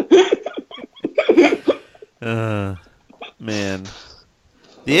 Man.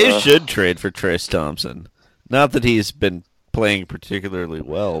 The A's should trade for Trace Thompson. Not that he's been playing particularly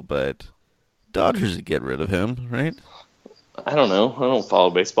well, but Dodgers would get rid of him, right? I don't know. I don't follow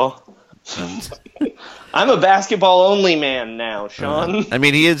baseball. I'm a basketball-only man now, Sean. I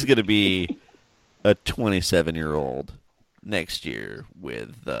mean, he is going to be a 27-year-old next year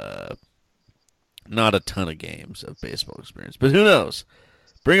with not a ton of games of baseball experience. But who knows?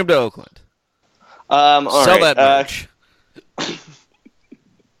 Bring him to Oakland. Sell that merch.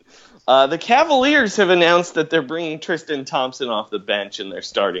 The Cavaliers have announced that they're bringing Tristan Thompson off the bench and they're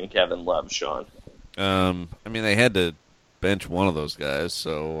starting Kevin Love, Sean. I mean, they had to bench one of those guys,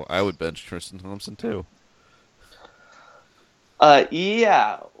 so I would bench Tristan Thompson too.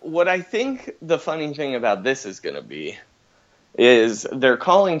 Yeah. What I think the funny thing about this is going to be is they're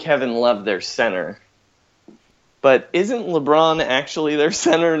calling Kevin Love their center. But isn't LeBron actually their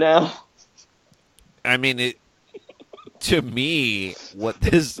center now? I mean, to me, what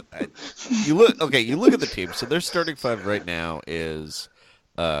this you look at the team. So their starting five right now is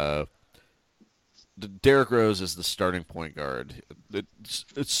Derrick Rose is the starting point guard. Let's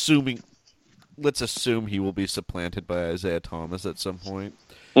assume he will be supplanted by Isaiah Thomas at some point.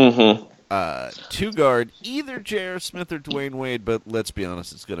 Mm-hmm. Two guard, either J.R. Smith or Dwayne Wade, but let's be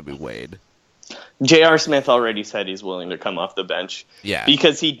honest, it's going to be Wade. J.R. Smith already said he's willing to come off the bench. Yeah.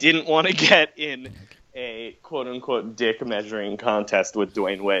 Because he didn't want to get in a quote-unquote dick measuring contest with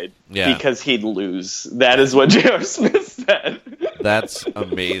Dwayne Wade. Yeah. Because he'd lose. That is what J.R. Smith said. That's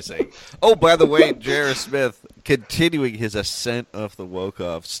amazing. Oh, by the way, J.R. Smith continuing his ascent of the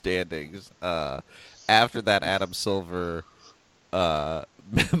Wokoff standings after that Adam Silver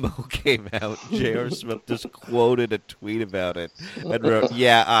memo came out. J.R. Smith just quoted a tweet about it and wrote,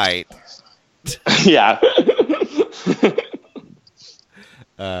 "Yeah, aight." Yeah.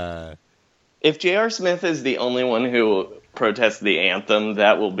 If J.R. Smith is the only one who protests the anthem,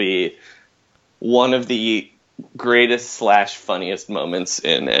 that will be one of the greatest / funniest moments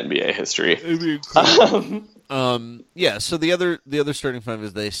in NBA history. Yeah, so the other starting five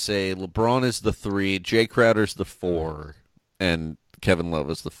is they say LeBron is the 3, Jay Crowder's the 4, and Kevin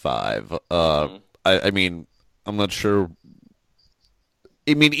Love is the 5. I mean, I'm not sure.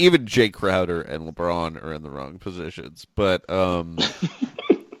 I mean, even Jay Crowder and LeBron are in the wrong positions, but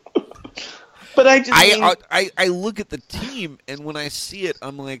but I look at the team, and when I see it,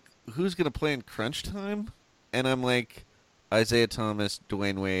 I'm like, who's going to play in crunch time? And I'm like, Isaiah Thomas,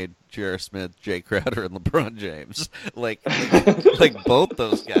 Dwayne Wade, J.R. Smith, Jay Crowder, and LeBron James. Like both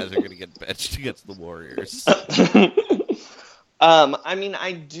those guys are going to get benched against the Warriors. I mean,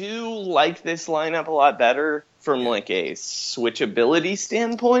 I do like this lineup a lot better from like a switchability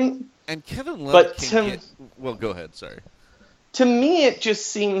standpoint. And Kevin Love But can get... Well, go ahead, sorry. To me, it just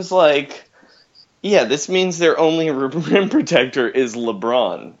seems like, yeah, this means their only rim protector is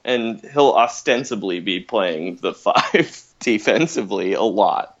LeBron, and he'll ostensibly be playing the 5 defensively a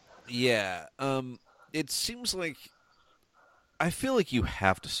lot. Yeah, it seems like I feel like you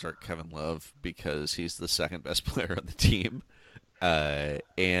have to start Kevin Love because he's the second best player on the team.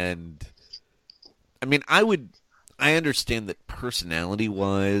 And I mean, I understand that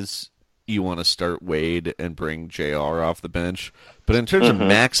personality-wise, you want to start Wade and bring JR off the bench, but in terms of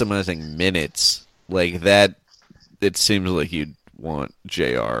maximizing minutes, like that, it seems like you'd want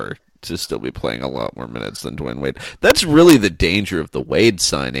JR to still be playing a lot more minutes than Dwayne Wade. That's really the danger of the Wade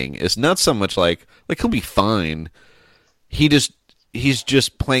signing. Is not so much like he'll be fine. He's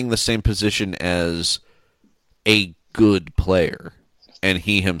just playing the same position as a good player, and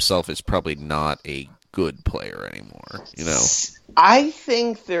he himself is probably not a good player anymore. You know, I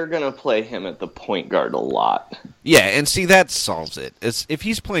think they're gonna play him at the point guard a lot. Yeah, and see, that solves it. If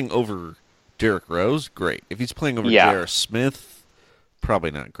he's playing over Derrick Rose, great. If he's playing over J.R. Smith,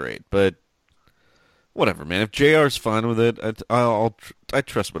 probably not great. But whatever, man. If JR's fine with it, I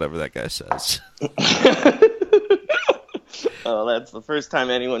trust whatever that guy says. Oh, that's the first time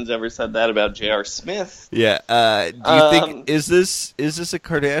anyone's ever said that about J.R. Smith. Yeah. Do you think is this a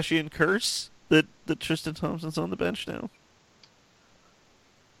Kardashian curse that Tristan Thompson's on the bench now?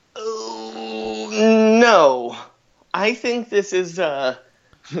 No, I think this is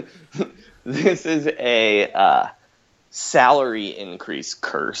this is a salary increase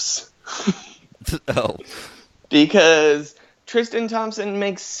curse. Oh, because Tristan Thompson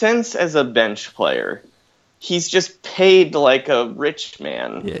makes sense as a bench player. He's just paid like a rich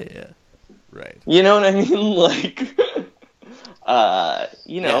man. Yeah, right. You know what I mean? Like,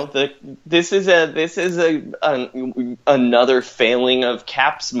 this is another failing of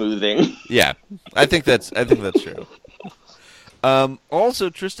cap smoothing. Yeah, I think that's true.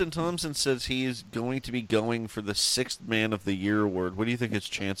 Also, Tristan Thompson says he's going to be going for the 6th Man of the Year award. What do you think his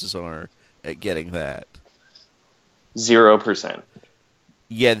chances are at getting that? 0%.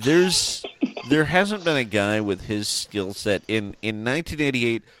 Yeah, there hasn't been a guy with his skill set. In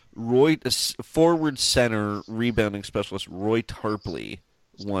 1988, forward center rebounding specialist Roy Tarpley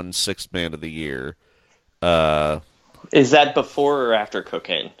won 6th Man of the Year. Is that before or after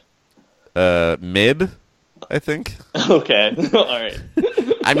cocaine? Mid, I think. Okay, all right.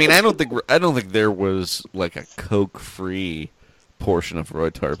 I mean, I don't think there was like a coke-free portion of Roy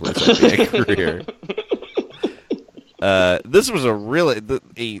Tarpley's NBA career. This was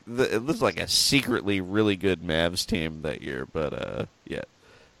this was like a secretly really good Mavs team that year, but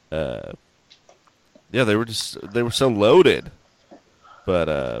they were so loaded,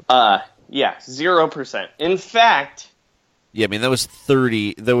 but 0%. In fact, yeah, I mean that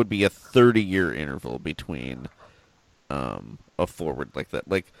would be a 30-year interval between a forward like that.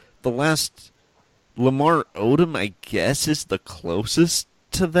 Like the last Lamar Odom, I guess, is the closest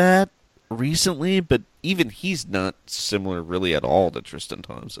to that recently, but even he's not similar really at all to Tristan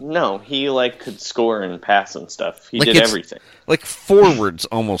Thompson. No, he could score and pass and stuff. He did everything. Like forwards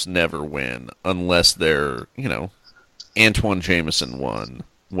almost never win unless they're, Antoine Jameson won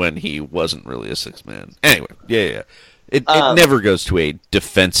when he wasn't really a 6th man. Anyway, yeah. It never goes to a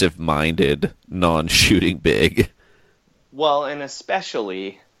defensive-minded, non-shooting big. Well, and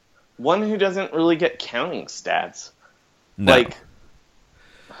especially one who doesn't really get counting stats. No.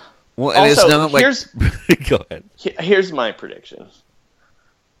 Well, and also, it's not go ahead. Here's my prediction.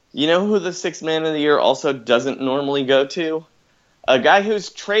 You know who the 6th Man of the Year also doesn't normally go to? A guy who's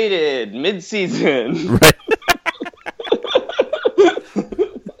traded mid-season. Right.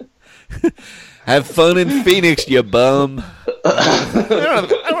 Have fun in Phoenix, you bum. I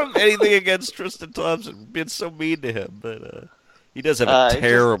don't have anything against Tristan Thompson being so mean to him, but he does have a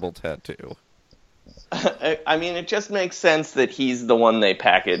terrible tattoo. I mean, it just makes sense that he's the one they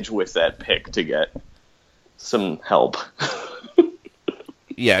package with that pick to get some help.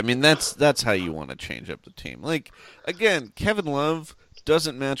 Yeah, I mean, that's how you want to change up the team. Like, again, Kevin Love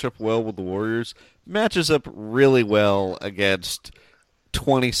doesn't match up well with the Warriors, matches up really well against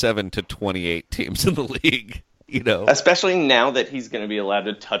 27 to 28 teams in the league, you know. Especially now that he's going to be allowed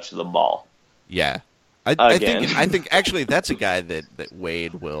to touch the ball. Yeah. I think actually that's a guy that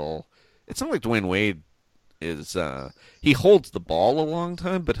Wade will. It's not like Dwayne Wade is he holds the ball a long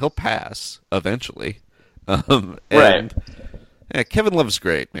time, but he'll pass eventually. Right. Yeah, Kevin Love's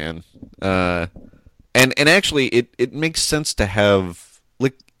great, man. And actually it makes sense to have,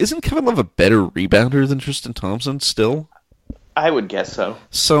 like, isn't Kevin Love a better rebounder than Tristan Thompson still? I would guess so.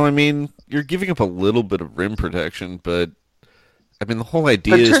 So, I mean, you're giving up a little bit of rim protection, but I mean, the whole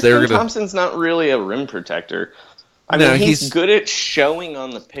idea is they're going to... Tristan Thompson's not really a rim protector. I mean, he's good at showing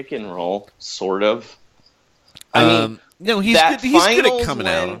on the pick and roll, sort of. I mean, no, he's good at coming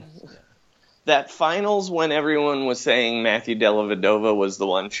out. That finals when everyone was saying Matthew Dellavedova was the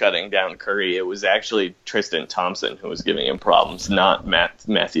one shutting down Curry, it was actually Tristan Thompson who was giving him problems, not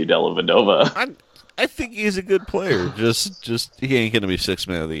Matthew Dellavedova. I think he's a good player. Just he ain't going to be Sixth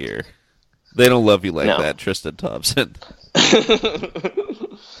Man of the Year. They don't love you like that, Tristan Thompson.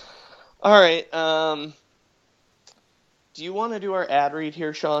 All right. Do you want to do our ad read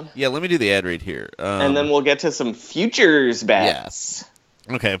here, Sean? Yeah, let me do the ad read here. And then we'll get to some futures bets.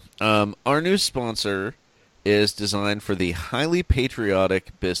 Yeah. Okay. Our new sponsor is designed for the highly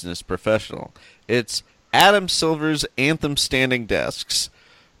patriotic business professional. It's Adam Silver's Anthem Standing Desks.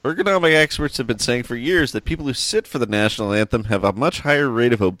 Ergonomic experts have been saying for years that people who sit for the national anthem have a much higher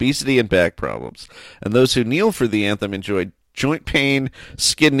rate of obesity and back problems, and those who kneel for the anthem enjoy joint pain,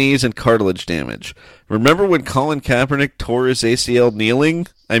 skin knees, and cartilage damage. Remember when Colin Kaepernick tore his ACL kneeling?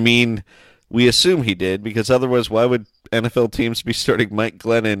 I mean, we assume he did, because otherwise why would NFL teams be starting Mike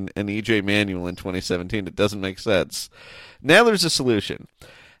Glennon and E.J. Manuel in 2017? It doesn't make sense. Now there's a solution.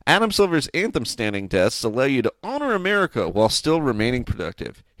 Adam Silver's Anthem Standing Desks allow you to honor America while still remaining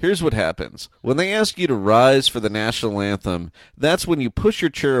productive. Here's what happens. When they ask you to rise for the national anthem, that's when you push your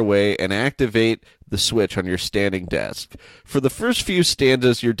chair away and activate the switch on your standing desk. For the first few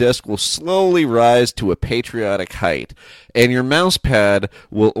stanzas, your desk will slowly rise to a patriotic height, and your mouse pad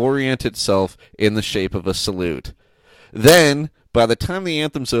will orient itself in the shape of a salute. Then, by the time the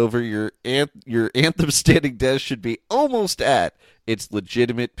anthem's over, your anthem standing desk should be almost at its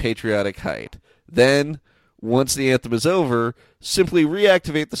legitimate patriotic height. Then, once the anthem is over, simply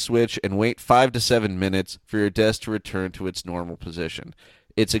reactivate the switch and wait 5 to 7 minutes for your desk to return to its normal position.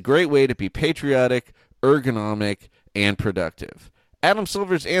 It's a great way to be patriotic, ergonomic, and productive. Adam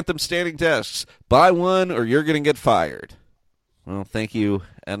Silver's Anthem Standing Desks. Buy one or you're going to get fired. Well, thank you,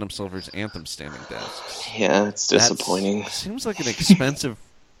 Adam Silver's Anthem Standing Desks. Yeah, it's disappointing. Seems like an expensive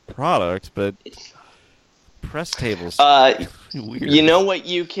product, but press tables weird. You know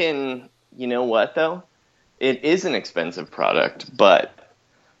what, though? It is an expensive product, but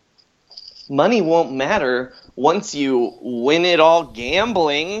money won't matter once you win it all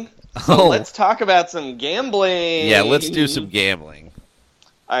gambling. So let's talk about some gambling. Yeah, let's do some gambling.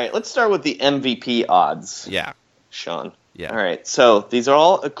 All right, let's start with the MVP odds. Yeah. Sean. Yeah. All right, so these are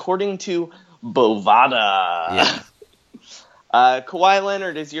all according to Bovada. Yeah. Kawhi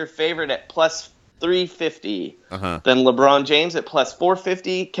Leonard is your favorite at plus 350. Uh-huh. Then LeBron James at plus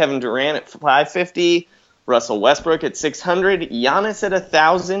 450. Kevin Durant at 550. Russell Westbrook at 600. Giannis at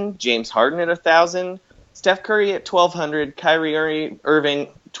 1,000. James Harden at 1,000. Steph Curry at 1,200. Kyrie Irving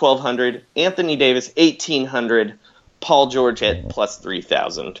 1,200. Anthony Davis 1,800. Paul George at plus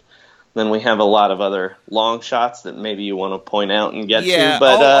 3,000. Then we have a lot of other long shots that maybe you want to point out and get to.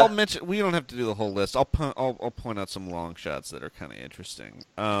 But I'll mention. We don't have to do the whole list. I'll point out some long shots that are kind of interesting.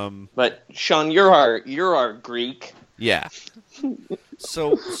 But Sean, you're our Greek. Yeah.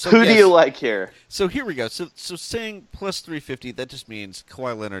 So who do you like here? So here we go. So saying plus 350, that just means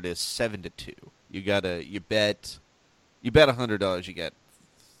Kawhi Leonard is 7-2. You bet $100, you get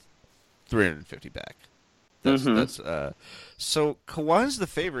 $350 back. So Kawhi's the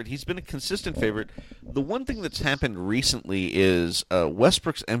favorite. He's been a consistent favorite. The one thing that's happened recently is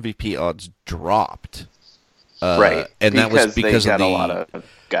Westbrook's MVP odds dropped. Right, and that was because they got of a lot of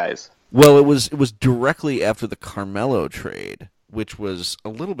guys. Well, it was directly after the Carmelo trade, which was a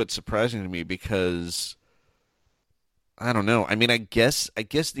little bit surprising to me because I don't know. I mean, I guess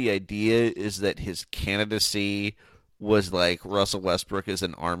the idea is that his candidacy was like Russell Westbrook is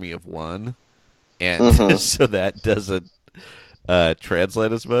an army of one. And so that does a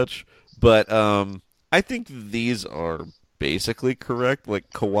translate as much. But I think these are basically correct. Like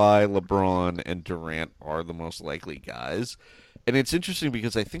Kawhi, LeBron, and Durant are the most likely guys. And it's interesting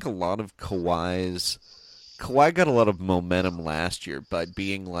because I think a lot of Kawhi got a lot of momentum last year by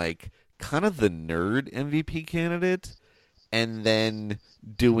being like kind of the nerd MVP candidate and then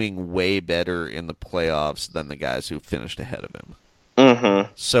doing way better in the playoffs than the guys who finished ahead of him.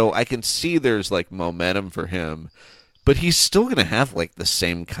 Mm-hmm. So I can see there's like momentum for him, but he's still going to have like the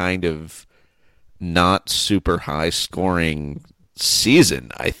same kind of not super high scoring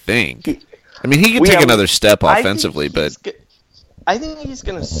season, I think. I mean, he can take another step offensively, but I think he's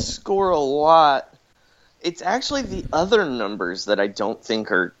going to score a lot. It's actually the other numbers that I don't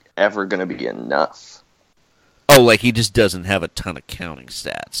think are ever going to be enough. Oh, like he just doesn't have a ton of counting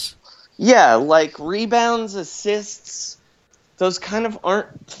stats. Yeah, like rebounds, assists, those kind of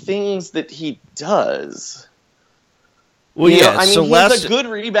aren't things that he does. Well, you yeah, know, I mean, so he's a good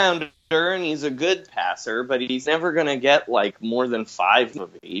rebounder and he's a good passer, but he's never going to get like more than 5 of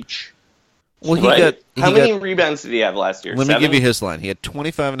each. Well, How many rebounds did he have last year? Let me 7? give you his line. He had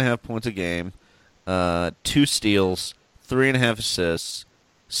 25.5 points a game, 2 steals, 3.5 assists,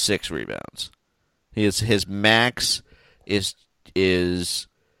 6 rebounds. His max is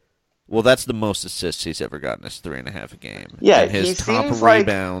well, that's the most assists he's ever gotten is 3.5 a game. Yeah, and his he top seems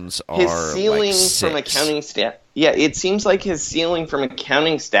rebounds like his are ceiling like 6. from a counting stat. Yeah, it seems like his ceiling from a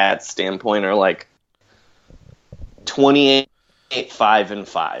counting stats standpoint are like 28, 5, and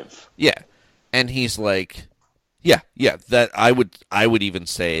 5. Yeah, and he's like, yeah. That I would even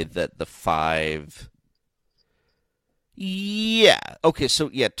say that the 5. Yeah. Okay. So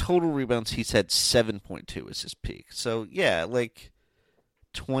yeah, total rebounds. He's had 7.2 as his peak. So yeah, like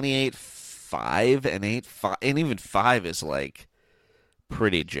 28, 5, and 8, 5, and even 5 is like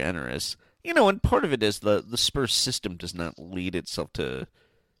pretty generous. You know, and part of it is the Spurs system does not lead itself to,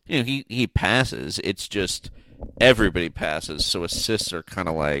 you know, he passes. It's just everybody passes, so assists are kind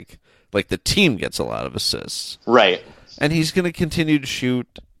of like the team gets a lot of assists. Right. And he's going to continue to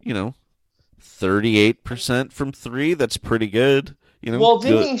shoot, you know, 38% from 3. That's pretty good. You know, well,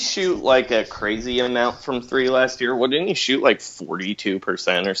 didn't he shoot like a crazy amount from 3 last year? Well, didn't he shoot like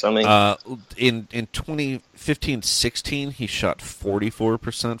 42% or something? In 2015-16, he shot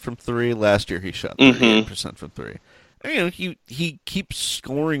 44% from 3. Last year, he shot 38% from 3. And, you know, he keeps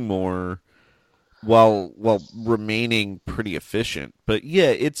scoring more while remaining pretty efficient. But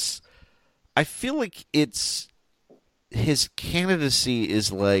yeah, I feel like his candidacy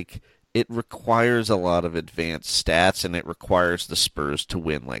is like, it requires a lot of advanced stats, and it requires the Spurs to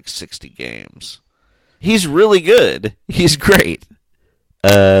win like 60 games. He's really good. He's great.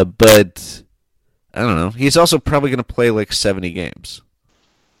 But I don't know. He's also probably going to play like 70 games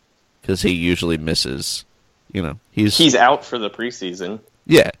because he usually misses. You know, he's out for the preseason.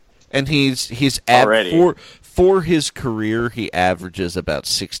 Yeah, and he's already for his career, he averages about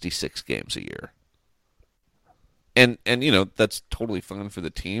 66 games a year. And you know, that's totally fine for the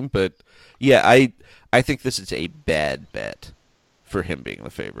team, but yeah, I think this is a bad bet for him being the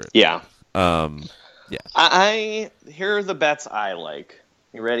favorite. Yeah. Yeah. Here are the bets I like.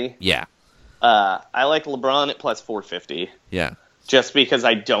 You ready? Yeah. I like LeBron at plus 450. Yeah. Just because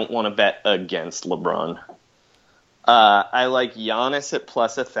I don't want to bet against LeBron. I like Giannis at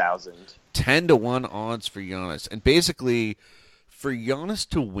plus 1,000. 10-1 odds for Giannis. And basically, for Giannis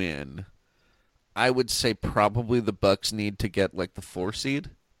to win, I would say probably the Bucks need to get like the 4 seed.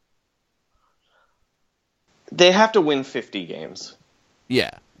 They have to win 50 games. Yeah,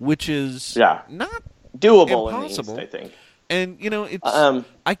 which is not doable impossible. In the East, I think. And you know, it's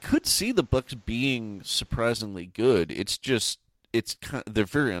I could see the Bucks being surprisingly good. It's just they're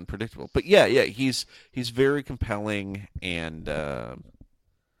very unpredictable. But yeah, he's very compelling, and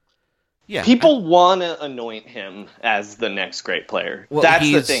people want to anoint him as the next great player. Well, that's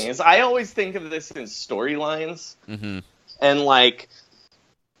the thing. Is I always think of this in storylines, and like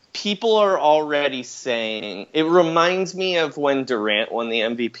people are already saying it reminds me of when Durant won the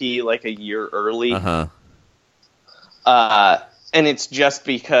MVP like a year early. And it's just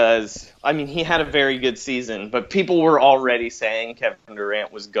because, I mean, he had a very good season, but people were already saying Kevin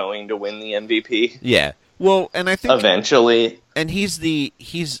Durant was going to win the MVP. Yeah. Well, and I think eventually, and he's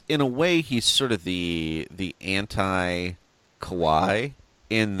in a way he's sort of the anti Kawhi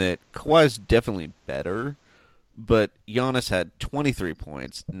in that Kawhi's definitely better, but Giannis had 23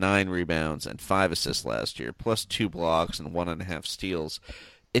 points, 9 rebounds, and 5 assists last year, plus 2 blocks and 1.5 steals.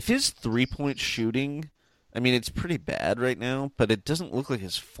 If his 3-point shooting, I mean, it's pretty bad right now, but it doesn't look like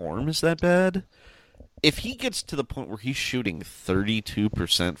his form is that bad. If he gets to the point where he's shooting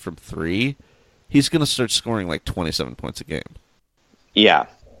 32% from 3, he's going to start scoring like 27 points a game. Yeah.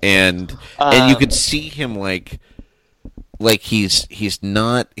 And you could see him like he's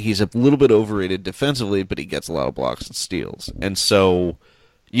a little bit overrated defensively, but he gets a lot of blocks and steals. And so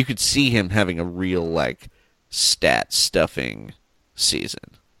you could see him having a real like stat stuffing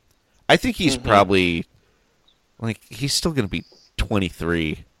season. I think he's probably like he's still going to be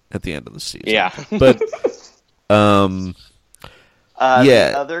 23 at the end of the season. Yeah. But the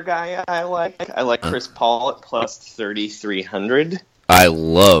other guy I like Chris Paul at plus 3,300. I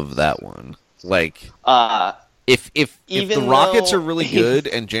love that one. Like if the Rockets are really good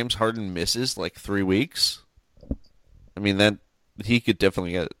and James Harden misses like 3 weeks, I mean that he could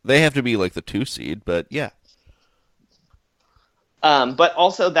definitely get it. They have to be like the 2 seed, but yeah. But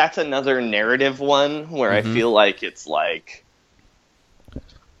also that's another narrative one where I feel like it's like,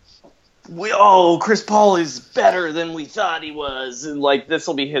 Chris Paul is better than we thought he was, and like this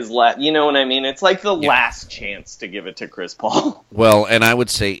will be his last. You know what I mean? It's like the last chance to give it to Chris Paul. Well, and I would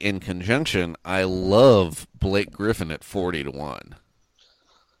say in conjunction, I love Blake Griffin at 40-1.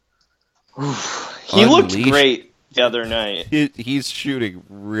 He looked great the other night. He's shooting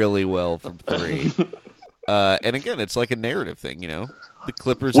really well from 3. And again, it's like a narrative thing, you know? The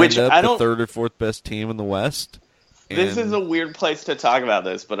Clippers end up the third or fourth best team in the West. This is a weird place to talk about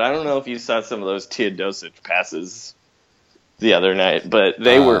this, but I don't know if you saw some of those Teodosic passes the other night, but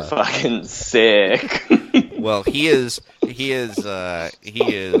they were fucking sick. Well, his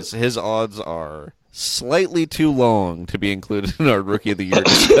odds are slightly too long to be included in our Rookie of the Year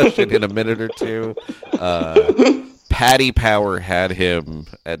discussion in a minute or two. Patty Power had him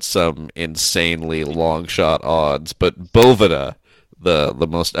at some insanely long shot odds, but Bovada, the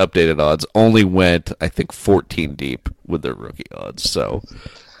most updated odds, only went, I think, 14 deep with their rookie odds. So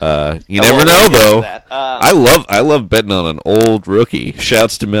you never know, though. I love betting on an old rookie.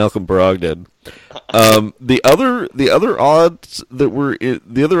 Shouts to Malcolm Brogdon. The other odds that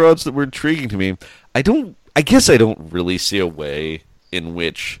were intriguing to me. I guess I don't really see a way in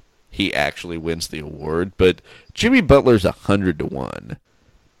which he actually wins the award, but Jimmy Butler's 100-1.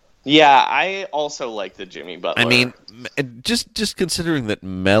 Yeah, I also like the Jimmy Butler. I mean, just considering that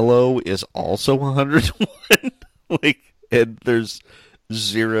Melo is also 100-1, like, and there's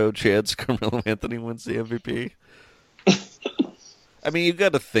zero chance Carmelo Anthony wins the MVP. I mean, you've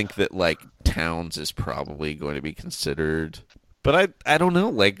got to think that like Towns is probably going to be considered, but I don't know.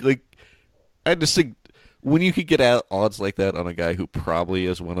 Like I just think when you could get out odds like that on a guy who probably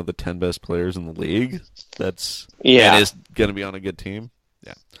is one of the 10 best players in the league, and is going to be on a good team.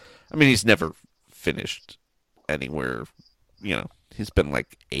 Yeah. I mean, he's never finished anywhere, you know. He's been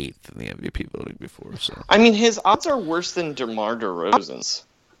like 8th in the MVP voting before. So I mean, his odds are worse than DeMar DeRozan's.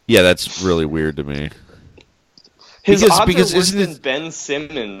 Yeah, that's really weird to me. His odds are worse than Ben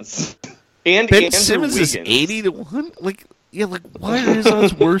Simmons. And Ben Andrew Simmons Wiggins. is 80-1? Like, why are his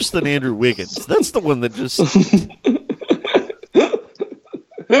odds worse than Andrew Wiggins? That's the one that just...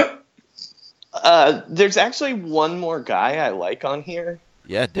 There's actually one more guy I like on here.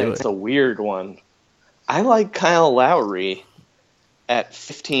 Yeah, It's a weird one. I like Kyle Lowry at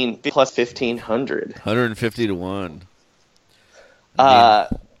 15 plus 1,500. 150-1.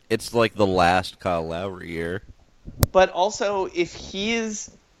 It's like the last Kyle Lowry year. But also,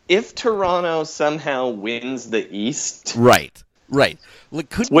 if Toronto somehow wins the East, right, like,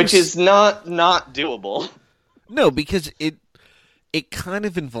 which is not doable. No, because it kind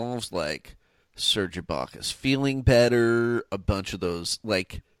of involves like Serge Ibaka's feeling better, a bunch of those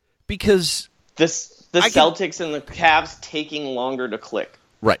like because the Celtics and the Cavs taking longer to click.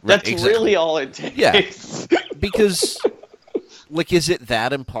 Right. That's exactly. really all it takes. Yeah, because. Like, is it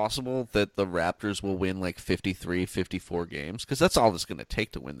that impossible that the Raptors will win, like, 53, 54 games? Because that's all it's going to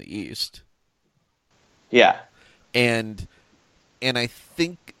take to win the East. Yeah. And I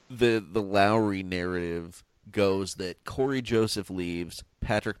think the Lowry narrative goes that Corey Joseph leaves,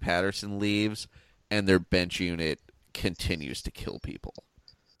 Patrick Patterson leaves, and their bench unit continues to kill people.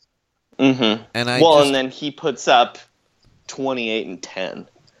 Mm-hmm. And then he puts up 28 and 10.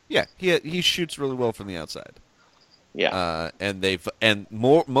 Yeah, he shoots really well from the outside. Yeah, and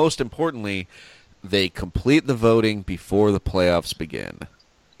most importantly, they complete the voting before the playoffs begin.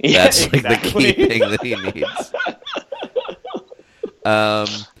 Yeah, that's like the key thing that he needs.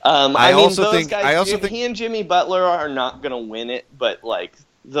 I also think he and Jimmy Butler are not going to win it, but like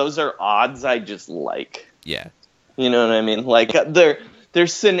those are odds I just like. Yeah, you know what I mean. Like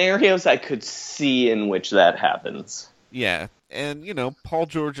there's scenarios I could see in which that happens. Yeah. And, you know, Paul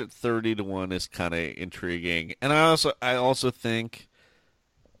George at 30-1 is kind of intriguing. And I also think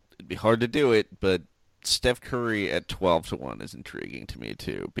it'd be hard to do it, but Steph Curry at 12-1 is intriguing to me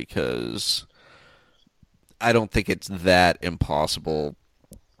too, because I don't think it's that impossible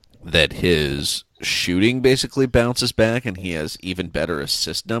that his shooting basically bounces back and he has even better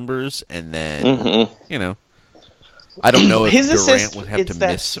assist numbers. And then, I don't know if his Durant assist, would have to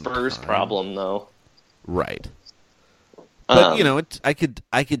miss some Spurs time. problem, though. Right. But, I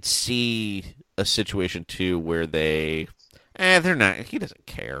could see a situation, too, where they're not, he doesn't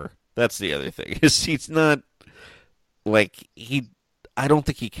care. That's the other thing. He's not, I don't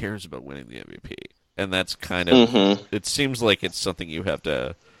think he cares about winning the MVP. And that's kind of, it seems like it's something you have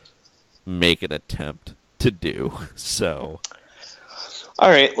to make an attempt to do. So. All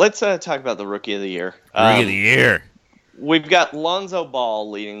right, let's talk about the Rookie of the Year. Rookie of the Year. We've got Lonzo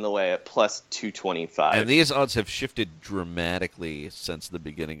Ball leading the way at plus 225. And these odds have shifted dramatically since the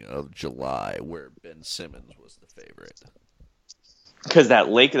beginning of July, where Ben Simmons was the favorite. Because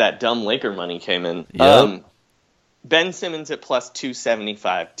that dumb Laker money came in. Yep. Ben Simmons at plus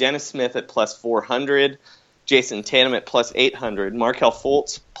 275. Dennis Smith at plus 400. Jason Tatum at plus 800. Markelle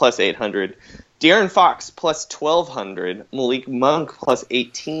Fultz plus 800. De'Aaron Fox plus 1,200. Malik Monk plus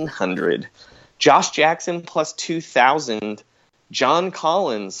 1,800. Josh Jackson plus 2,000. John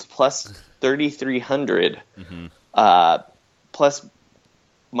Collins plus 3,300. Plus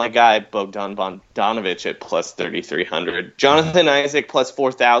my guy Bogdan Bogdanovic at plus 3,300. Jonathan Isaac plus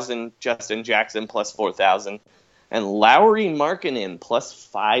 4,000. Justin Jackson plus 4,000. And Lauri Markkanen plus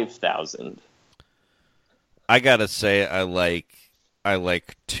 5,000. I gotta say, I like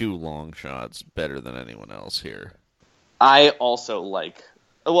two long shots better than anyone else here. I also like.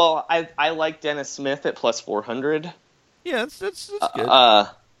 Well, I like Dennis Smith at plus 400. Yeah, that's good.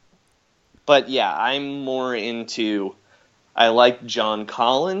 But yeah, I'm more into. I like John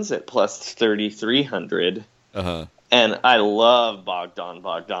Collins at plus 3,300. And I love Bogdan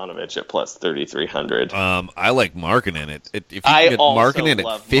Bogdanovic at plus 3,300. I like Markkanen if you can get Markkanen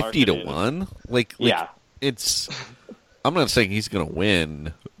at 50 to 1, yeah, it's. I'm not saying he's gonna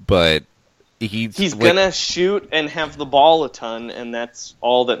win, but he's gonna shoot and have the ball a ton, and that's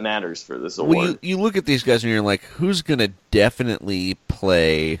all that matters for this award. Well, you look at these guys and you're like, who's gonna definitely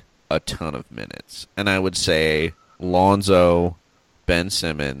play a ton of minutes? And I would say Lonzo, Ben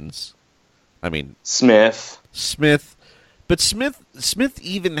Simmons. I mean Smith, but Smith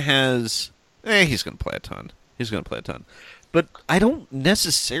even has. He's gonna play a ton. But I don't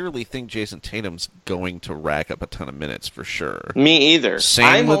necessarily think Jason Tatum's going to rack up a ton of minutes for sure. Me either.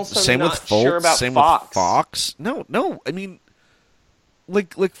 Same with Fultz. Sure about same Fox. with Fox. No. I mean,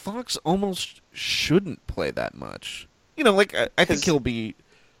 like Fox almost shouldn't play that much. I think he'll be.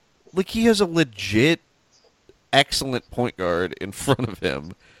 He has a legit, excellent point guard in front of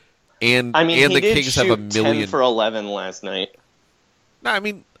him, and he the did Kings shoot have a million 10 for 11 last night. No, I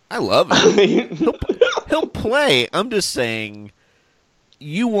mean, I love it. He'll play. I'm just saying,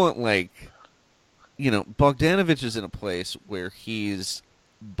 you want Bogdanovic is in a place where he's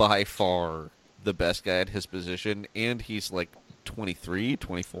by far the best guy at his position, and he's 23,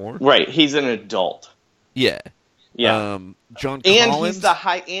 24. Right, he's an adult. Yeah. John Collins, and he's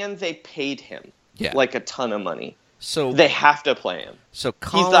and they paid him a ton of money. So they have to play him. So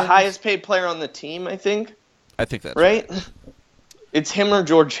Collins, he's the highest paid player on the team, I think. I think that's right. It's him or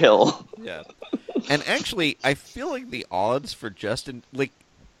George Hill. Yeah. And actually, I feel like the odds for Justin,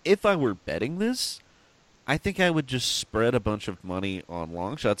 if I were betting this, I think I would just spread a bunch of money on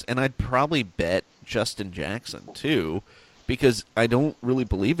long shots, and I'd probably bet Justin Jackson, too, because I don't really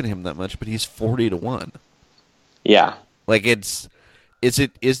believe in him that much, but he's 40 to 1. Yeah. Is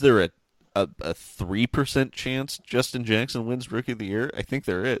there a 3% chance Justin Jackson wins Rookie of the Year? I think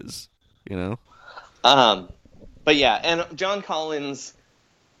there is, But yeah, and John Collins,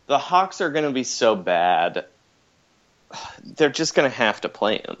 the Hawks are going to be so bad, they're just going to have to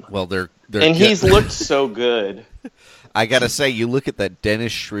play him. Well, he's looked so good. I gotta say, you look at that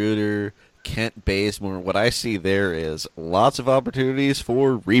Dennis Schroeder, Kent Bazemore. What I see there is lots of opportunities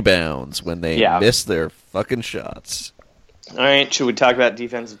for rebounds when they miss their fucking shots. All right, should we talk about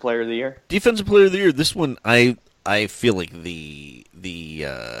Defensive Player of the Year? Defensive Player of the Year. This one, I feel like the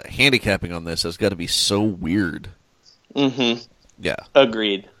handicapping on this has got to be so weird. Mm-hmm. Yeah.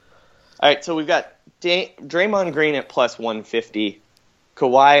 Agreed. All right, so we've got Draymond Green at plus 150,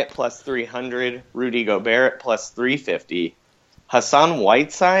 Kawhi at plus 300, Rudy Gobert at plus 350, Hassan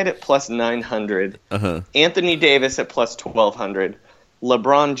Whiteside at plus 900, Anthony Davis at plus 1,200,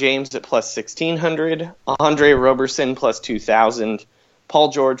 LeBron James at plus 1,600, Andre Roberson plus 2,000, Paul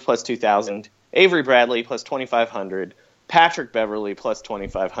George plus 2,000, Avery Bradley plus 2,500, Patrick Beverley plus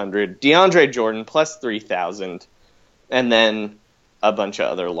 2,500, DeAndre Jordan plus 3,000, and then a bunch of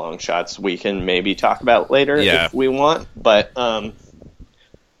other long shots we can maybe talk about later if we want. But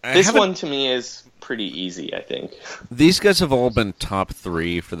this one to me is pretty easy, I think. These guys have all been top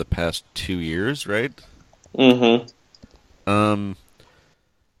 3 for the past 2 years, right? Mm-hmm.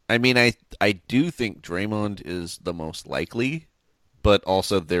 I mean, I do think Draymond is the most likely, but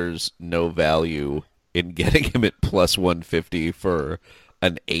also there's no value in getting him at plus 150 for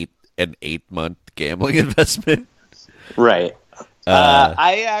an 8-month gambling investment. Right.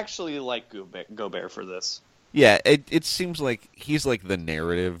 I actually like Gobert for this. Yeah, it seems like he's like the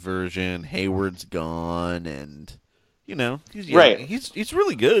narrative version. Hayward's gone, and he's young. Right. He's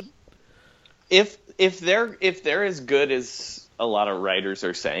really good. If they're as good as a lot of writers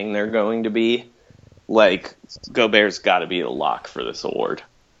are saying they're going to be, like, Gobert's got to be the lock for this award.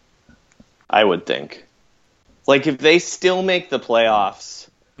 I would think. Like, if they still make the playoffs,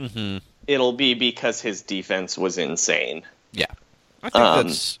 it'll be because his defense was insane. Yeah,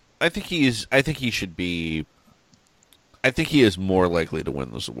 I think he should be. I think he is more likely to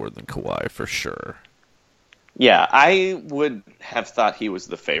win this award than Kawhi for sure. Yeah, I would have thought he was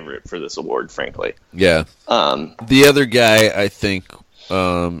the favorite for this award, frankly. Yeah. The other guy I think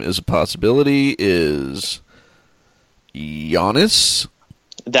is a possibility is Giannis.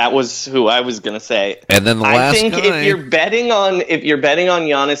 That was who I was going to say. And then the last guy. I think if you're betting on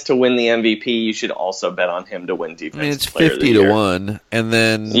Giannis to win the MVP, you should also bet on him to win Defensive I mean, it's Player 50 of the to Year. 1. And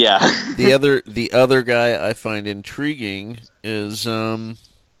then the other guy I find intriguing is Marc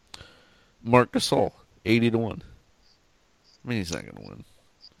Gasol, 80 to 1. I mean, he's not going to win.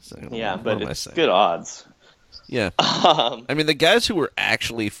 Yeah, but it's good odds. Yeah. I mean, the guys who were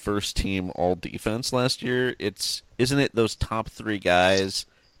actually first team all defense last year, isn't it those top 3 guys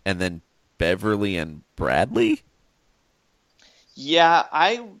and then Beverly and Bradley? Yeah,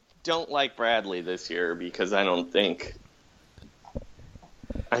 I don't like Bradley this year because I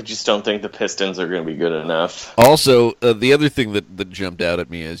just don't think the Pistons are going to be good enough. Also, the other thing that jumped out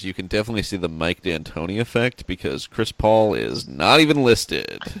at me is you can definitely see the Mike D'Antoni effect because Chris Paul is not even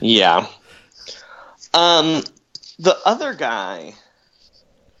listed. Yeah. The other guy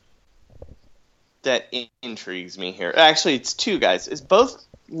that intrigues me here, actually it's 2 guys, is both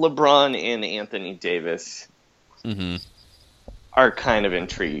LeBron and Anthony Davis are kind of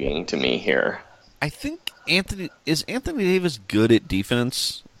intriguing to me here. I think Anthony Davis good at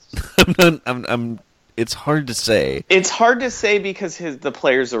defense? It's hard to say. It's hard to say because the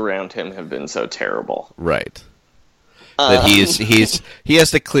players around him have been so terrible. Right. That he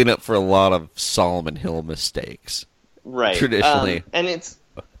has to clean up for a lot of Solomon Hill mistakes. Right. Traditionally. And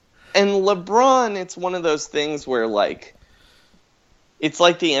LeBron, it's one of those things where, like, it's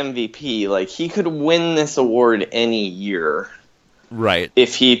like the MVP. Like, he could win this award any year. Right.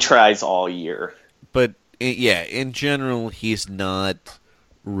 If he tries all year. But, yeah, in general, he's not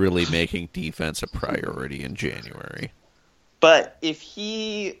really making defense a priority in January. But if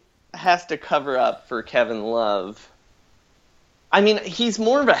he has to cover up for Kevin Love, I mean, he's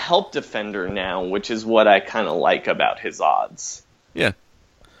more of a help defender now, which is what I kind of like about his odds. Yeah.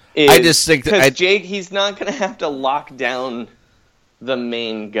 I just think that because Jake, he's not going to have to lock down the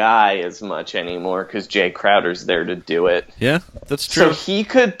main guy as much anymore because Jay Crowder's there to do it. Yeah, that's true. So he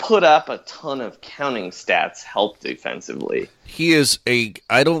could put up a ton of counting stats, help defensively. He is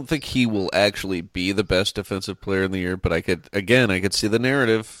I don't think he will actually be the best defensive player in the year, but I could see the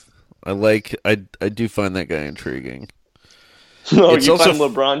narrative. I do find that guy intriguing. No, you find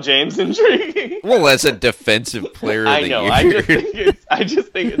LeBron James intriguing. Well, as a defensive player of the year. I just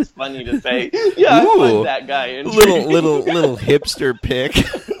think it's funny to say, yeah, I find that guy intriguing. Little hipster pick.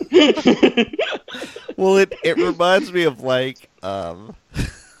 Well, it reminds me of, like, I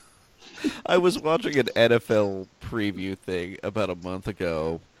was watching an NFL preview thing about a month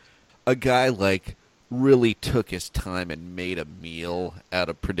ago. A guy, like, really took his time and made a meal out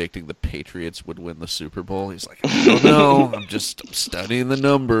of predicting the Patriots would win the Super Bowl. He's like, I don't know. I'm studying the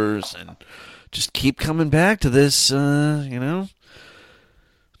numbers and just keep coming back to this, New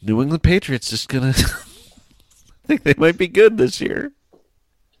England Patriots just gonna I think they might be good this year.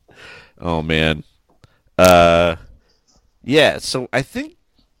 Oh, man. Yeah, so I think,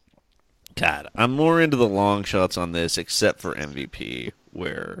 God, I'm more into the long shots on this except for MVP,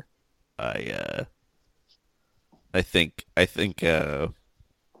 where I think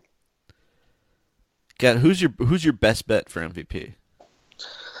God, who's your best bet for MVP?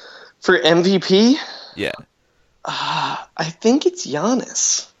 For MVP? Yeah. I think it's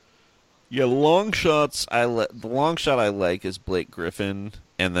Giannis. Yeah, long shots the long shot I like is Blake Griffin,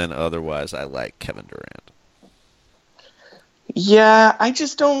 and then otherwise I like Kevin Durant. Yeah, I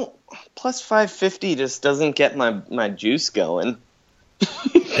just don't plus 550 just doesn't get my juice going.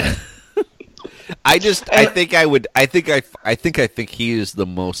 I think he is the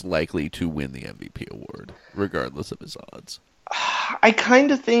most likely to win the MVP award, regardless of his odds. I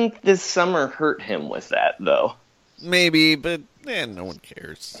kind of think this summer hurt him with that, though. Maybe, but no one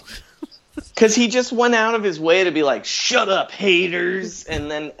cares. Because he just went out of his way to be like, shut up, haters. And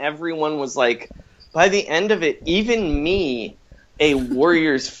then everyone was like, by the end of it, even me, a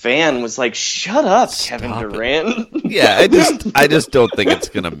Warriors fan, was like, shut up, Kevin Durant. Yeah, I just don't think it's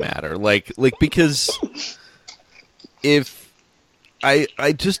going to matter. Like because if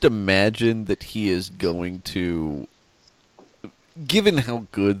I just imagine that he is going to, given how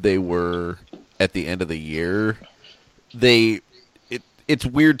good they were at the end of the year, it's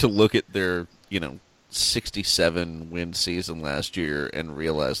weird to look at their, 67 win season last year and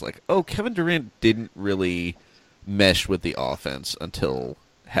realize, like, oh, Kevin Durant didn't really mesh with the offense until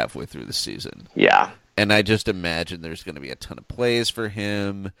halfway through the season. Yeah. And I just imagine there's going to be a ton of plays for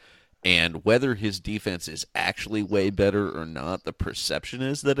him, and whether his defense is actually way better or not, the perception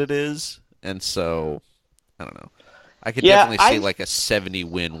is that it is. And so, I don't know. I could definitely see like a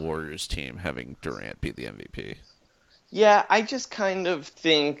 70-win Warriors team having Durant be the MVP. Yeah, I just kind of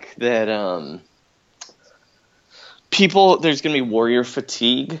think that there's going to be Warrior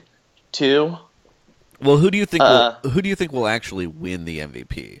fatigue too. Well, who do you think will actually win the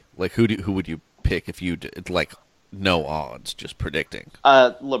MVP? Like, who would you pick if you did, like, no odds, just predicting?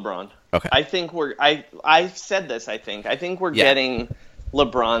 LeBron. Okay. I think I've said this. I think we're getting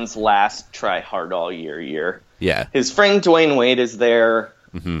LeBron's last try hard all year. Yeah. His friend Dwayne Wade is there.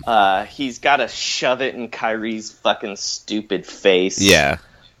 Mm-hmm. He's got to shove it in Kyrie's fucking stupid face. Yeah.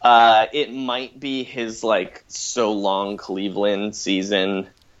 It might be his, like, so long Cleveland season.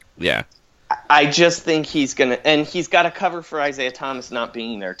 Yeah. I just think he's going to... And he's got to cover for Isaiah Thomas not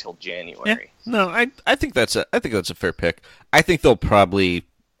being there till January. Yeah. No, I think that's a fair pick. I think they'll probably...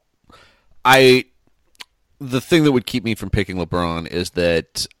 The thing that would keep me from picking LeBron is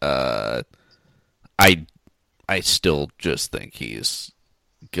that I still just think he's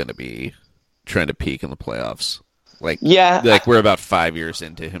going to be trying to peak in the playoffs. Like, we're about 5 years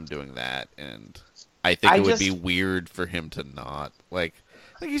into him doing that, and I think it would be weird for him to not. Like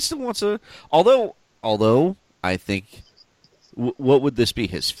he still wants to... Although I think... what would this be,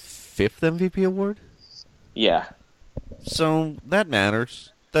 his 5th MVP award? Yeah. So that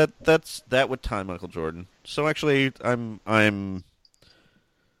matters. That would tie Michael Jordan. So actually, I'm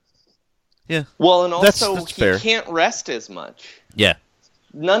yeah. Well, and also that's he fair. can't rest as much. Yeah.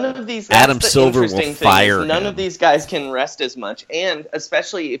 None of these. Adam Silver will fire him. None of these guys can rest as much, and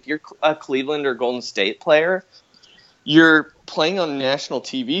especially if you're a Cleveland or Golden State player, you're playing on national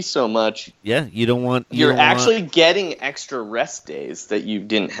TV so much. Yeah, you're actually getting extra rest days that you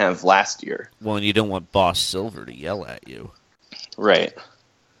didn't have last year. Well, and you don't want Boss Silver to yell at you. Right.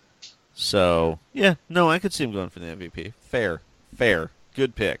 So, yeah, no, I could see him going for the MVP. Fair.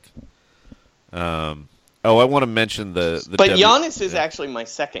 Good pick. I want to mention the But Giannis is actually my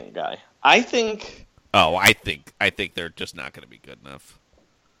second guy. I think they're just not going to be good enough.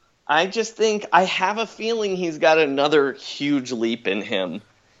 I just think I have a feeling he's got another huge leap in him.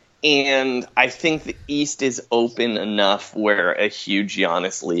 And I think the East is open enough where a huge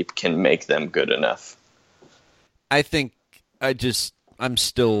Giannis leap can make them good enough. I think I'm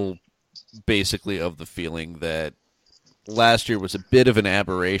still basically of the feeling that last year was a bit of an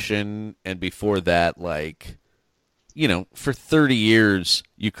aberration, and before that, like, for 30 years,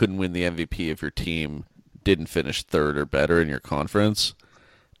 you couldn't win the MVP if your team didn't finish third or better in your conference.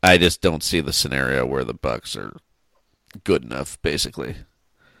 I just don't see the scenario where the Bucks are good enough, basically.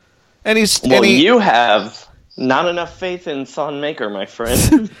 And you have not enough faith in Thon Maker, my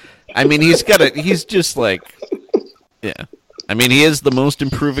friend. I mean, he's just like, yeah. I mean, he is the most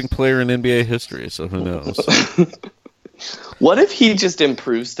improving player in NBA history, so who knows? What if he just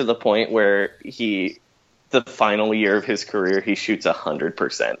improves to the point where the final year of his career, he shoots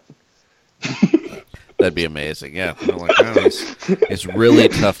 100%? That'd be amazing. Yeah, it's really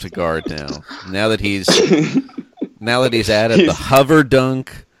tough to guard now. Now that he's added the hover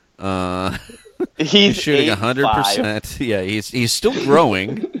dunk, he's shooting 100%. Yeah, he's still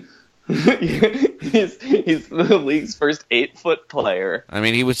growing. He's the league's first 8-foot player. I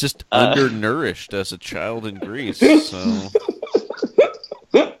mean, he was just undernourished as a child in Greece. So,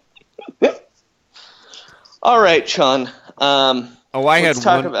 all right, Sean. I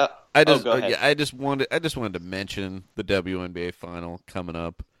just wanted to mention the WNBA final coming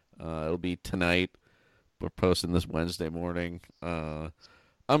up. It'll be tonight. We're posting this Wednesday morning. I'm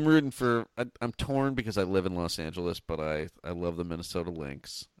rooting for. I'm torn because I live in Los Angeles, but I love the Minnesota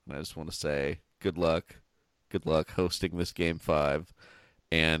Lynx. And I just want to say good luck hosting this Game 5.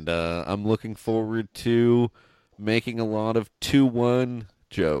 And I'm looking forward to making a lot of 2-1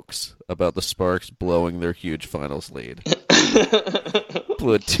 jokes about the Sparks blowing their huge finals lead.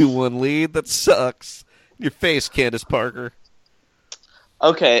 Blew a 2-1 lead? That sucks. In your face, Candace Parker.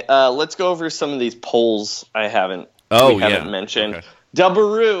 Okay, let's go over some of these polls we haven't mentioned. Okay.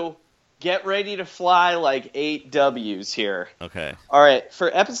 Dubbaroo, get ready to fly like 8 W's here. Okay. All right, for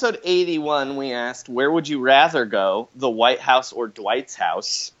episode 81, we asked, where would you rather go, the White House or Dwight's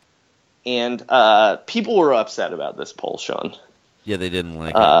house? And people were upset about this poll, Sean. Yeah, they didn't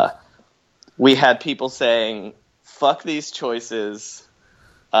like it. We had people saying, fuck these choices,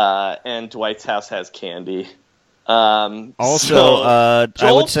 and Dwight's house has candy. Also, I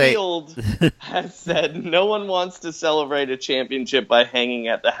would say Field has said no one wants to celebrate a championship by hanging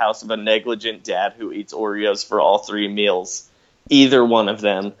at the house of a negligent dad who eats Oreos for all 3 meals. Either one of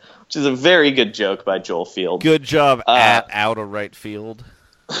them, which is a very good joke by Joel Field. good job at out of right field.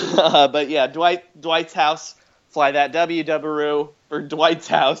 But yeah, Dwight's house, fly that W, Dubbaroo, for Dwight's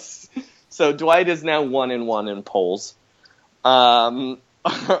house. So Dwight is now 1-1 in polls. Other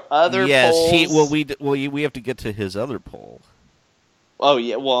polls. We have to get to his other poll. Oh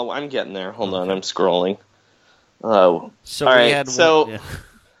yeah, well I'm getting there. Hold on, I'm scrolling. Oh, So all we right. had So one, yeah.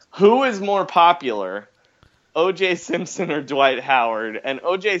 who is more popular, O.J. Simpson or Dwight Howard? And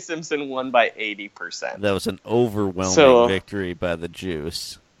O.J. Simpson won by 80%. That was an overwhelming victory by the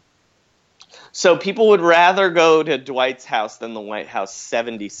Juice. So people would rather go to Dwight's house than the White House,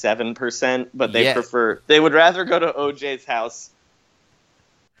 77%, but they would rather go to O.J.'s house.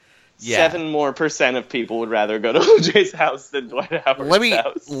 7% more of people would rather go to O.J.'s house than Dwight Howard's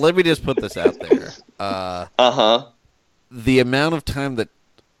house. Let me just put this out there. The amount of time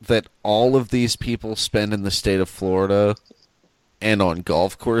that all of these people spend in the state of Florida and on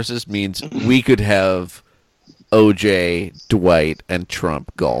golf courses means we could have O.J., Dwight, and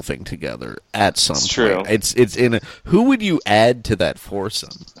Trump golfing together at some point. True. It's in a. Who would you add to that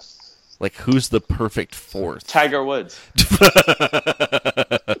foursome? Like, who's the perfect fourth? Tiger Woods.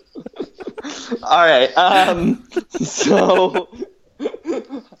 All right. So,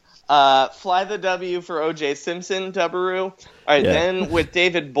 fly the W for O.J. Simpson, Dubbaroo. All right. Yeah. Then with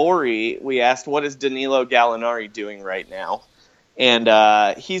David Bory, we asked, what is Danilo Gallinari doing right now?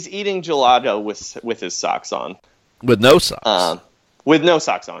 And he's eating gelato with his socks on. With no socks. With no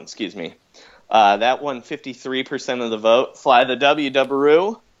socks on, excuse me. That won 53% of the vote. Fly the W,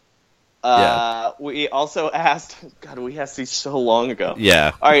 Dubbaroo. We also asked, God, we asked these so long ago.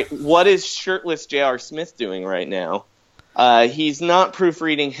 Yeah. All right, what is shirtless J.R. Smith doing right now? He's not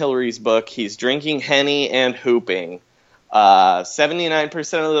proofreading Hillary's book. He's drinking Henny and hooping.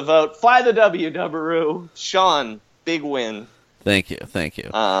 79% of the vote. Fly the W, Dubbaroo. Sean, big win. Thank you.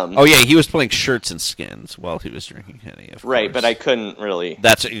 Oh yeah, he was playing Shirts and Skins while he was drinking Henny. Of right, course. but I couldn't really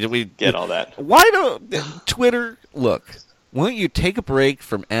get all that. Why don't Twitter look? Why don't you take a break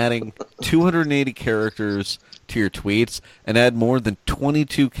from adding 280 characters to your tweets and add more than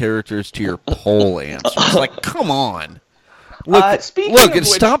 22 characters to your poll answers? Like, come on. Look, and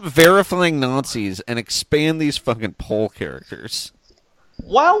stop verifying Nazis and expand these fucking poll characters.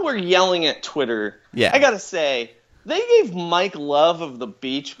 While we're yelling at Twitter, Yeah. I gotta say, they gave Mike Love of the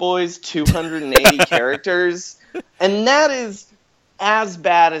Beach Boys 280 characters, and that is as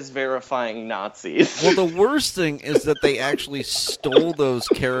bad as verifying Nazis. Well, the worst thing is that they actually stole those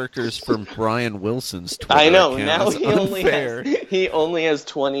characters from Brian Wilson's Twitter I know. account. Now It's he only has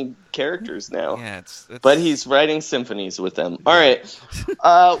 20 characters now. Yeah, it's but he's writing symphonies with them. All right.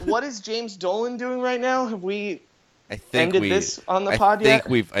 What is James Dolan doing right now? Have we ended this on the pod yet?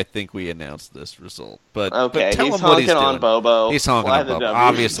 I think we announced this result. But okay, but tell he's him what honking on Bobo. He's honking on Bobo.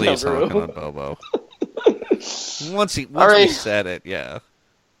 Obviously, he's honking on Bobo. Once we said it, yeah.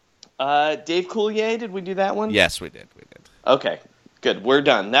 Dave Coulier, did we do that one? Yes, we did. Okay, good. We're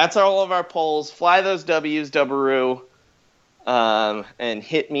done. That's all of our polls. Fly those W's, Dubbaroo. And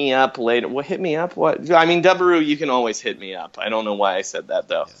hit me up later. What, hit me up? What? I mean, Dubbaroo, you can always hit me up. I don't know why I said that,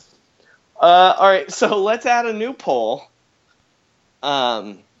 though. Yeah. All right, so let's add a new poll.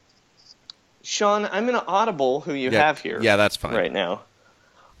 Sean, I'm going to audible who you have here. Yeah, that's fine. Right now.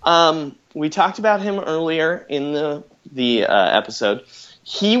 We talked about him earlier in the episode.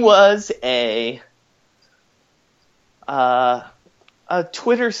 He was a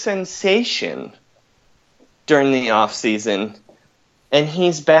Twitter sensation during the off season, and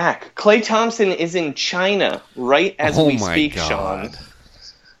he's back. Klay Thompson is in China right as we speak, God.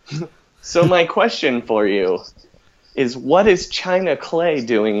 Sean. So my question for you is, what is China Klay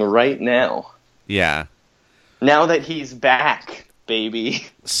doing right now? Yeah. Now that he's back, baby.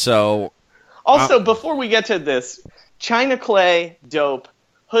 So also, before we get to this, China Klay, dope.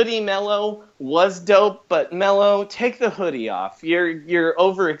 Hoodie Mello was dope, but Mello, take the hoodie off. You're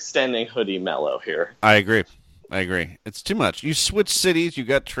overextending Hoodie Mello here. I agree. It's too much. You switched cities. You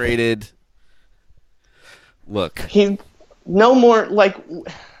got traded. Look. He no more like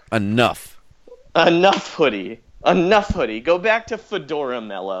enough. Enough hoodie. Enough hoodie. Go back to Fedora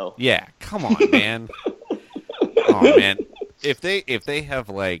Mello. Yeah, come on, man. Oh man. If they have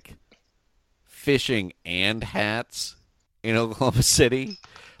like fishing and hats in Oklahoma City,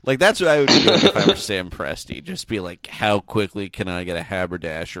 like that's what I would do if I were Sam Presti. Just be like, how quickly can I get a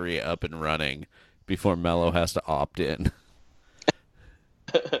haberdashery up and running before Mello has to opt in?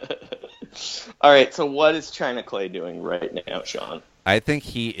 All right, so what is China Clay doing right now, Sean? I think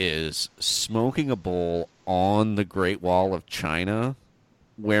he is smoking a bowl on the Great Wall of China,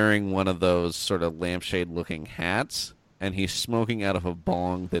 wearing one of those sort of lampshade-looking hats, and he's smoking out of a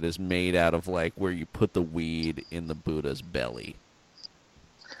bong that is made out of, like, where you put the weed in the Buddha's belly.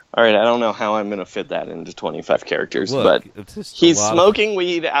 All right, I don't know how I'm going to fit that into 25 characters, Look, but he's smoking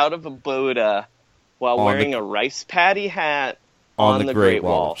weed out of a Buddha while wearing a rice paddy hat on the Great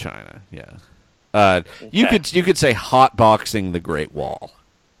Wall of China. Yeah. You could say hotboxing the Great Wall.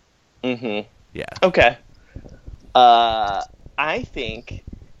 Mm-hmm. Yeah. Okay. I think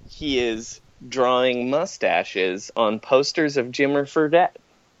he is drawing mustaches on posters of Jimmer Fredette.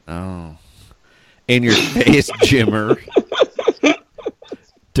 Oh. In your face, Jimmer.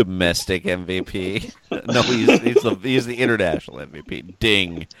 Domestic MVP. No, he's the international MVP.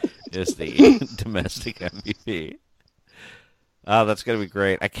 Ding is the domestic MVP. Oh, that's gonna be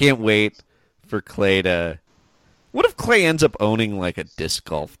great. I can't wait for Clay to... What if Clay ends up owning like a disc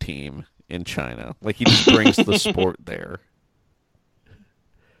golf team in China? Like he just brings the sport there.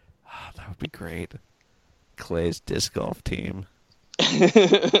 Oh, that would be great. Clay's disc golf team.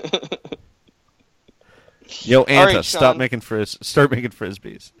 Yo, Anta, right, start making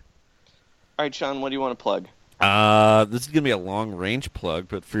frisbees. All right, Sean, what do you want to plug? This is going to be a long-range plug,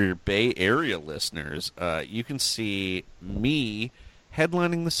 but for your Bay Area listeners, you can see me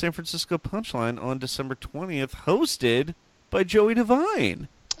headlining the San Francisco Punchline on December 20th, hosted by Joey Devine.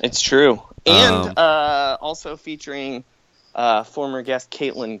 It's true. And also featuring former guest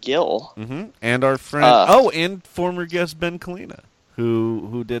Caitlin Gill. Mm-hmm. And our friend... and former guest Ben Kalina,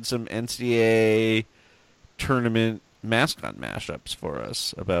 who did some NCAA tournament mascot mashups for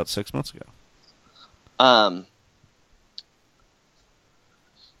us about 6 months ago.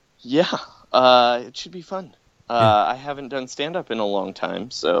 It should be fun. I haven't done stand-up in a long time,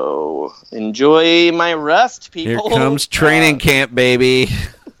 so enjoy my rest, people. Here comes training camp, baby.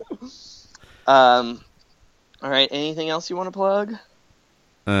 All right, anything else you want to plug?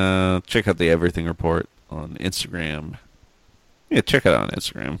 Check out the Everything Report on Instagram. Yeah, check it out on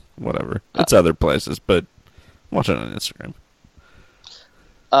Instagram. Whatever. It's other places, but watch it on Instagram.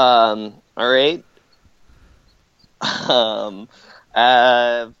 All right.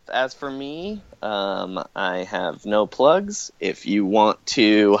 As for me, I have no plugs. If you want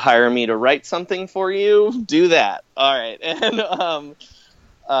to hire me to write something for you, do that. All right. And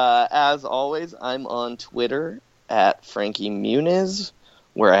as always, I'm on Twitter at Frankie Muniz,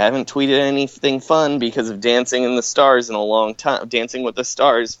 where I haven't tweeted anything fun because of Dancing with the Stars for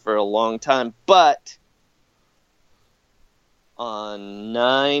a long time. But on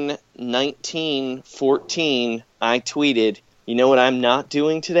 9/19/14, I tweeted, you know what I'm not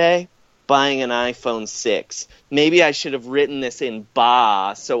doing today? Buying an iPhone 6. Maybe I should have written this in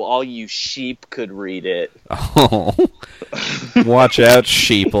Ba so all you sheep could read it. Oh, watch out,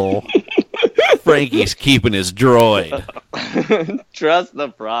 sheeple. Frankie's keeping his droid. Trust the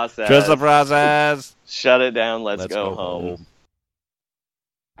process. Trust the process. Shut it down. Let's go home.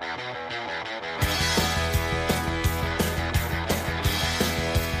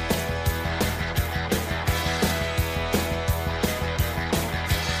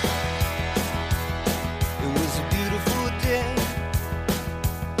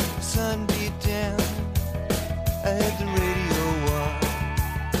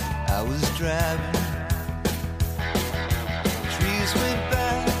 Driving, trees went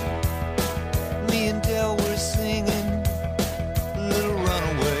by, me and Del were singing a little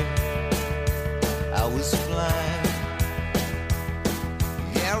runaway. I was flying,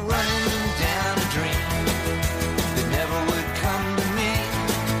 yeah, running down a dream that never would come to me,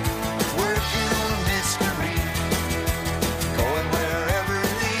 working on a mystery, going wherever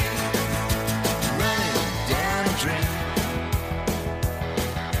it leads, running down a dream.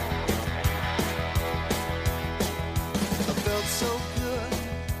 So good,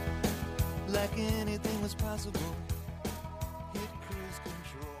 like anything was possible.